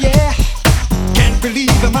dairy, yeah. Can't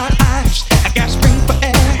believe in my eyes, I got spring for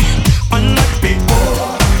air. Unlike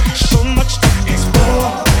before, so much to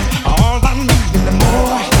explore. All I need and the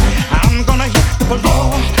more, I'm gonna hit the floor.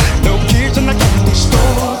 No kids in the candy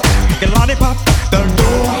store, get lollipop at the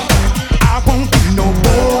door. I won't be no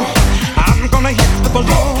more, I'm gonna hit the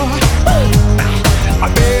floor. I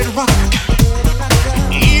better rock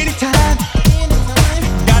anytime.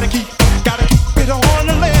 Gotta keep it on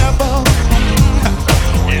the level.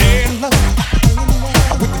 Laying low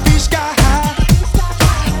with the feet sky high.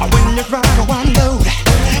 When you ride or unload,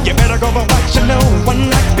 you better go for what you know. One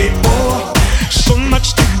night before, so much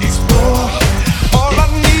to explore. All I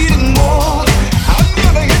need is more. I'm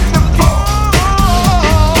gonna hit the floor.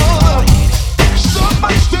 So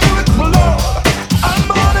much to explore. I'm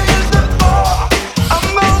gonna hit the floor. I'm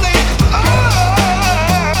gonna hit the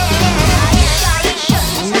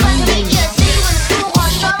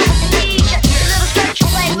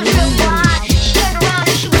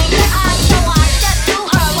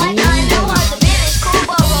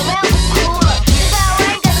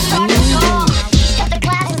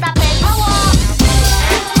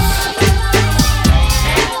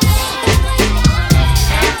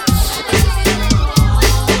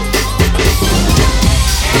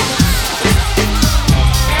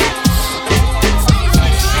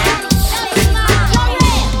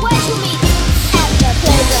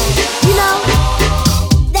You know,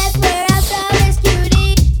 that's where I saw this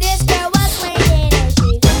cutie. This girl was swinging her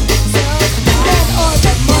feet. So let all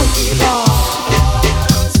the monkey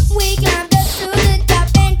balls. We climbed up to the top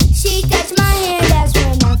and she touched my hand. That's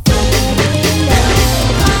when I fell in love.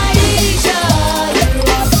 Aisha, you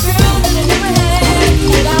are the girl that I never had,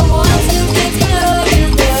 and I want to get to know you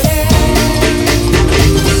better.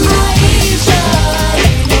 Aisha,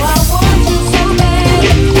 you know I want you so bad.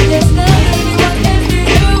 There's nothing I can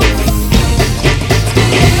do.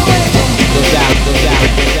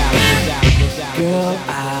 Girl,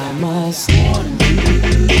 I must warn you,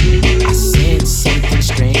 I sense something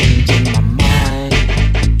strange in my mind.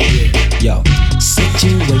 Yo,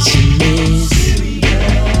 situation is,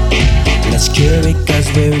 let's cure it 'cause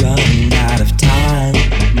we're running out of time.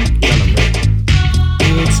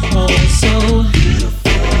 It's also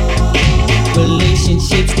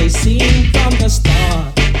relationships they seem from the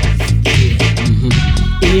start.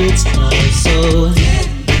 It's also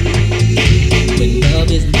when love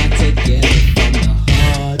is not together from the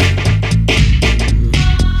heart.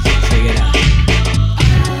 Check it out.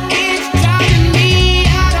 It's driving me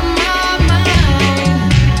out of my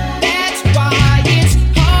mind. That's why it's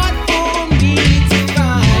hard for me to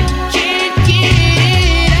find. Can't get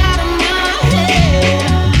it out of my head.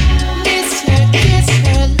 Miss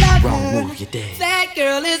her lover. Wrong move, you're dead. That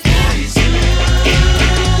girl is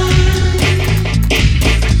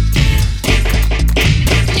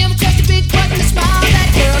never trust a big button to smile. That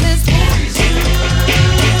girl is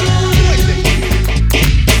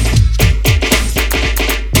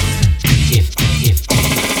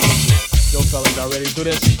Yo, fellas, y'all ready to do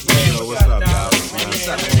this? Yo, what's up, guys?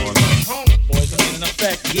 Boys are in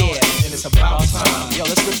effect. Yeah, and it's about time. Yo,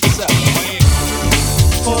 let's switch this up.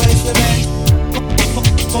 boys to men.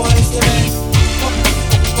 Boys to men.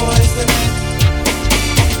 Boys to men.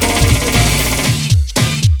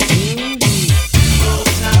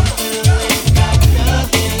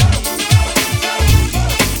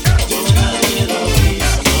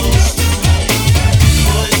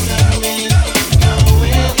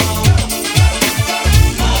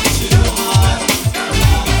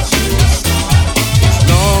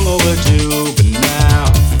 Long overdue, but now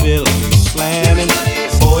I'm feeling slamming.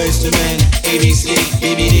 Boys to men, ABC,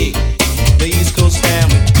 BBD. They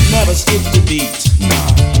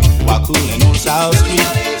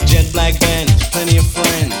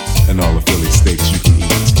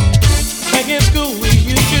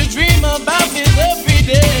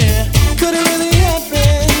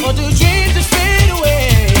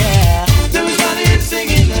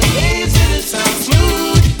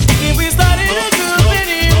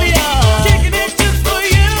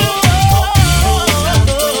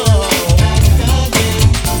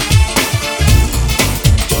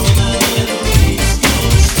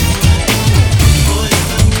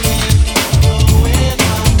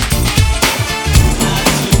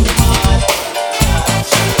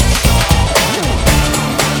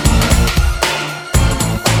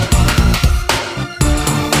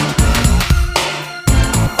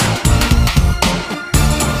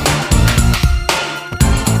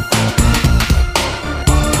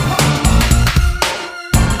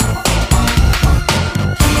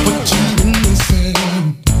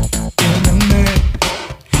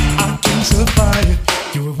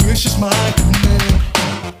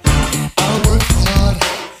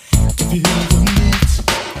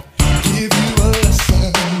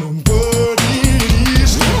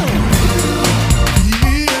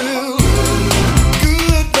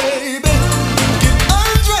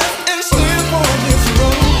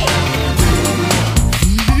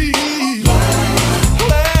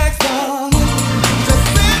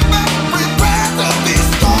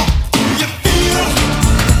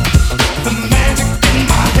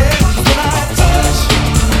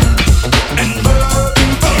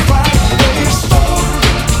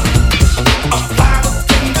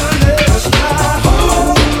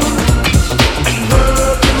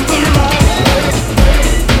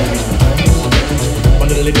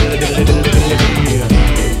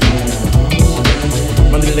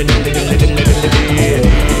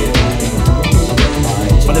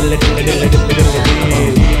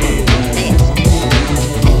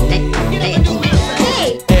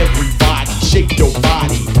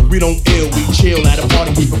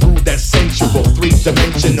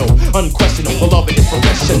Beloved is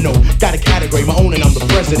professional. Got a category, my own, and I'm the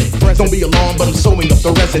president. Don't be alarmed, but I'm sewing up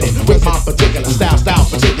the resident with my particular style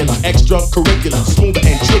particular, extracurricular, smoother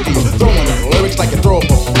and trickier. Throwing up lyrics like a throw up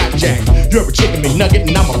a flapjack. You're a chicken McNugget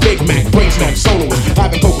and I'm a Big Mac. Brainstorm soloist,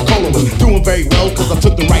 having Coca-Cola was doing very well because I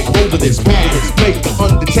took the right road to this path. Maker,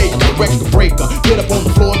 undertaker, record breaker. Get up on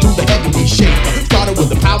the floor, do the heavy shaker. Started with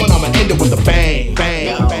the power and I'ma end it with a bang,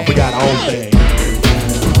 bang. We got our own thing.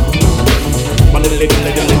 My little lady,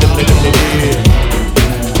 lady, lady, lady, lady.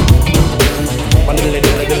 My little lady,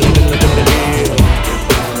 lady, lady, lady, lady.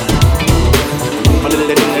 My little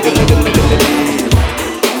lady, lady, lady, lady, lady.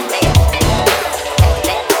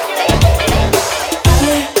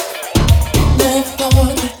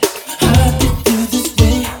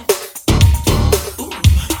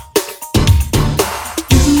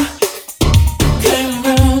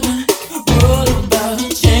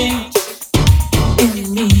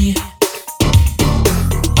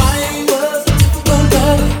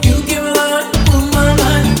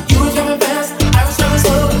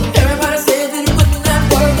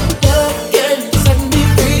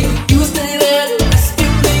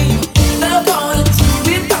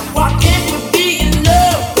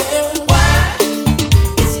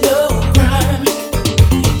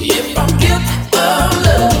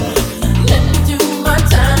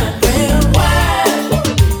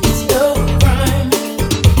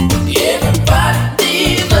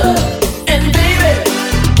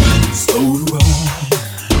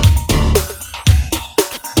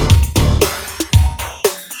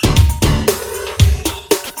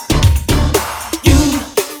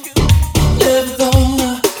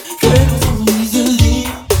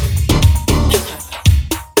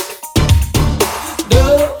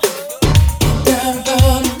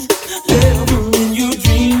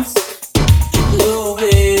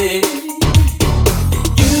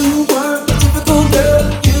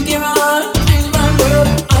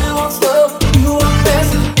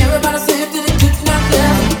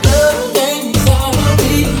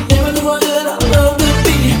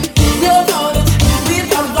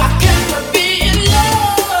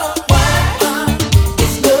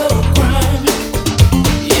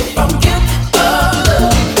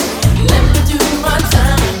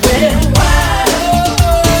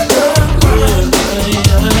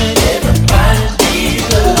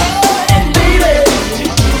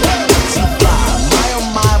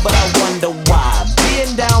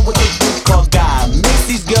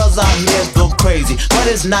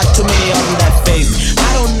 There's not too many of them that phase me.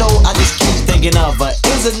 I don't know, I just keep thinking of her.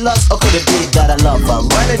 Is it lust or could it be that I love her?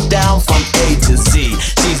 Run it down from A to Z.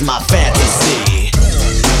 She's my fantasy.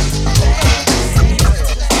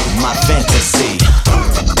 My fantasy.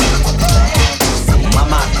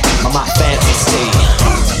 My fantasy.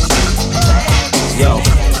 Yo,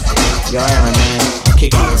 Aaron, man,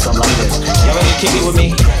 kick it with something like this. Y'all ready to kick it with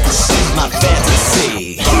me? She's my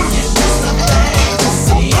fantasy.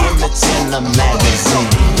 Images in the magazine.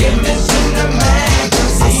 Images in the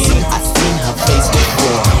magazine. I seen her face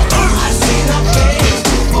before.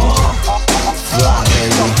 Fly,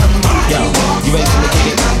 baby. Yo, you ready for me to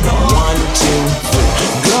kick it? 1, 2,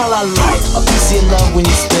 3. Girl, I like a piece of love when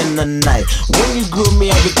you spend the night. When you groove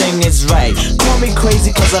me, everything is right. Call me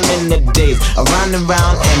crazy cause I'm in the days. Around and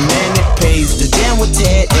round and man it pays. The damn with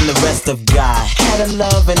Ted and the rest of God. Had a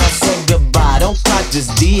love and I said goodbye. Don't clock,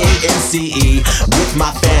 just DANCE with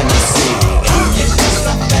my fantasy.